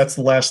 So that's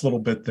the last little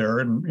bit there.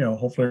 And,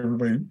 hopefully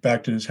everybody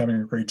backed it is having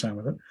a great time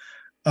with it.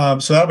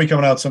 So that'll be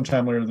coming out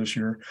sometime later this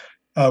year.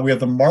 We have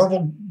the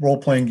Marvel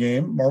role-playing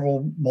game,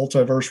 Marvel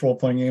Multiverse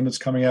role-playing game that's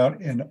coming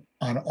out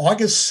on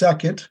August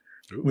 2nd,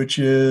 which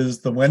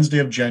is the Wednesday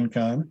of Gen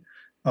Con.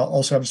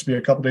 Also happens to be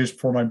a couple days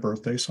before my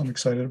birthday, so I'm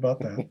excited about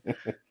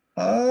that.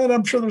 And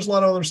I'm sure there's a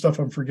lot of other stuff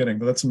I'm forgetting,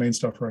 but that's the main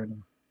stuff right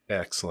now.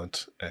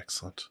 Excellent.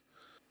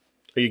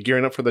 Are you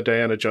gearing up for the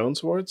Diana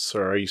Jones Awards,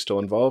 or are you still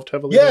involved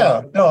heavily?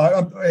 Yeah, no.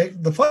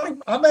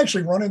 I'm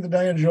actually running the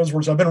Diana Jones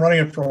Awards. I've been running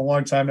it for a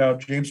long time now.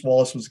 James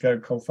Wallace was the guy who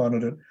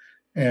co-founded it,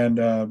 and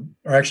I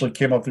actually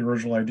came up with the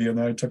original idea, and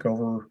then I took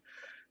over.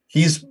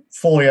 He's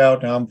fully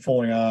out now. I'm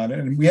fully on,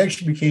 and we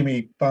actually became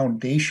a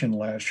foundation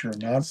last year, a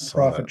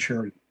nonprofit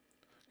charity.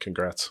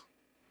 Congrats.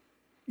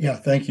 Yeah,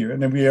 thank you.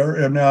 And then we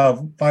are now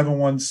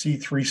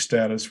 501c3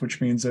 status, which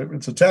means that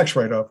it's a tax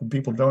write-off when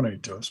people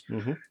donate to us.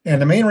 Mm-hmm.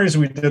 And the main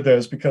reason we did that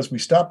is because we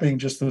stopped being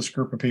just this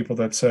group of people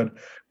that said,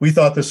 we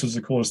thought this was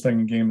the coolest thing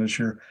in game this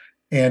year,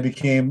 and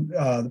became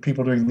the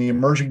people doing the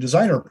emerging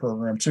designer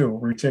program too,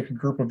 where we take a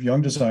group of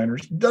young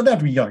designers, doesn't have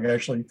to be young,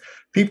 actually,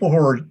 people who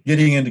are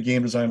getting into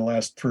game design the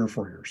last 3 or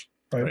 4 years,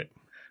 right?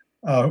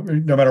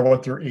 No matter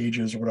what their age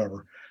is or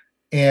whatever.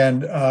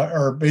 And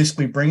are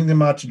basically bringing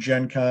them out to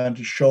Gen Con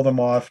to show them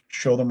off,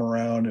 show them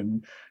around,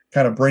 and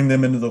kind of bring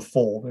them into the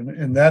fold. And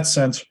in that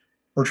sense,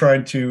 we're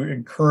trying to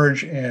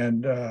encourage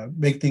and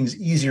make things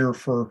easier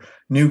for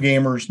new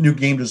gamers, new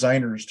game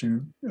designers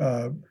to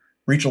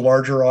reach a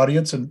larger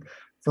audience, and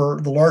for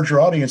the larger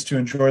audience to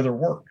enjoy their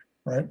work,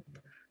 right?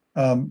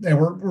 And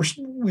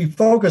we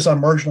focus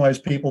on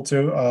marginalized people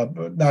too,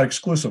 but not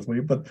exclusively,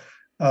 but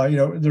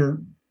they're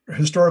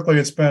historically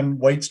it's been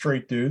white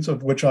straight dudes,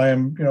 of which I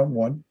am,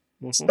 one.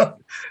 Mm-hmm. So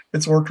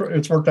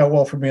it's worked out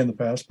well for me in the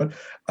past, but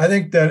I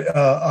think that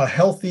a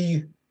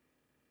healthy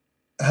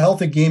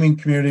gaming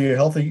community, a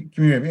healthy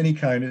community of any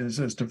kind, is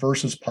as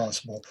diverse as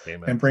possible.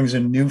 Amen. And brings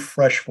in new,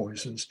 fresh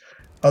voices.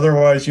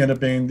 Otherwise, you end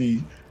up being the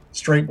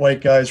straight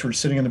white guys who are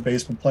sitting in the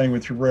basement playing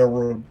with your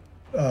railroad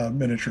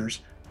miniatures,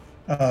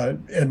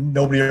 and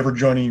nobody ever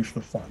joining you for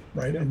the fun,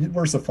 right? And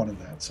where's the fun in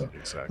that? So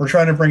exactly. We're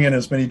trying to bring in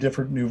as many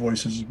different new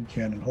voices as we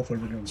can, and hopefully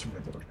we're doing some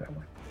good work that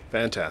way.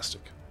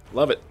 Fantastic.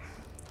 Love it.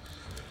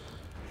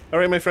 All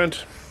right, my friend.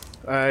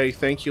 I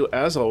thank you,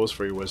 as always,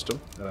 for your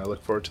wisdom, and I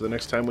look forward to the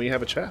next time we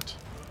have a chat.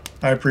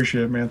 I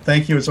appreciate it, man.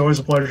 Thank you. It's always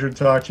a pleasure to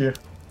talk to you.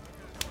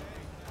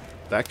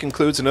 That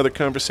concludes another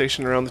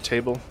conversation around the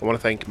table. I want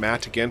to thank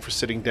Matt again for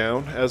sitting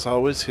down. As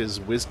always, his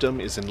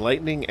wisdom is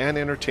enlightening and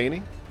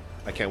entertaining.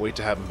 I can't wait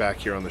to have him back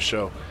here on the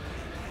show.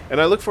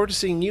 And I look forward to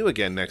seeing you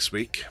again next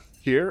week,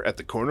 here at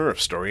the corner of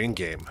Story and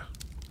Game.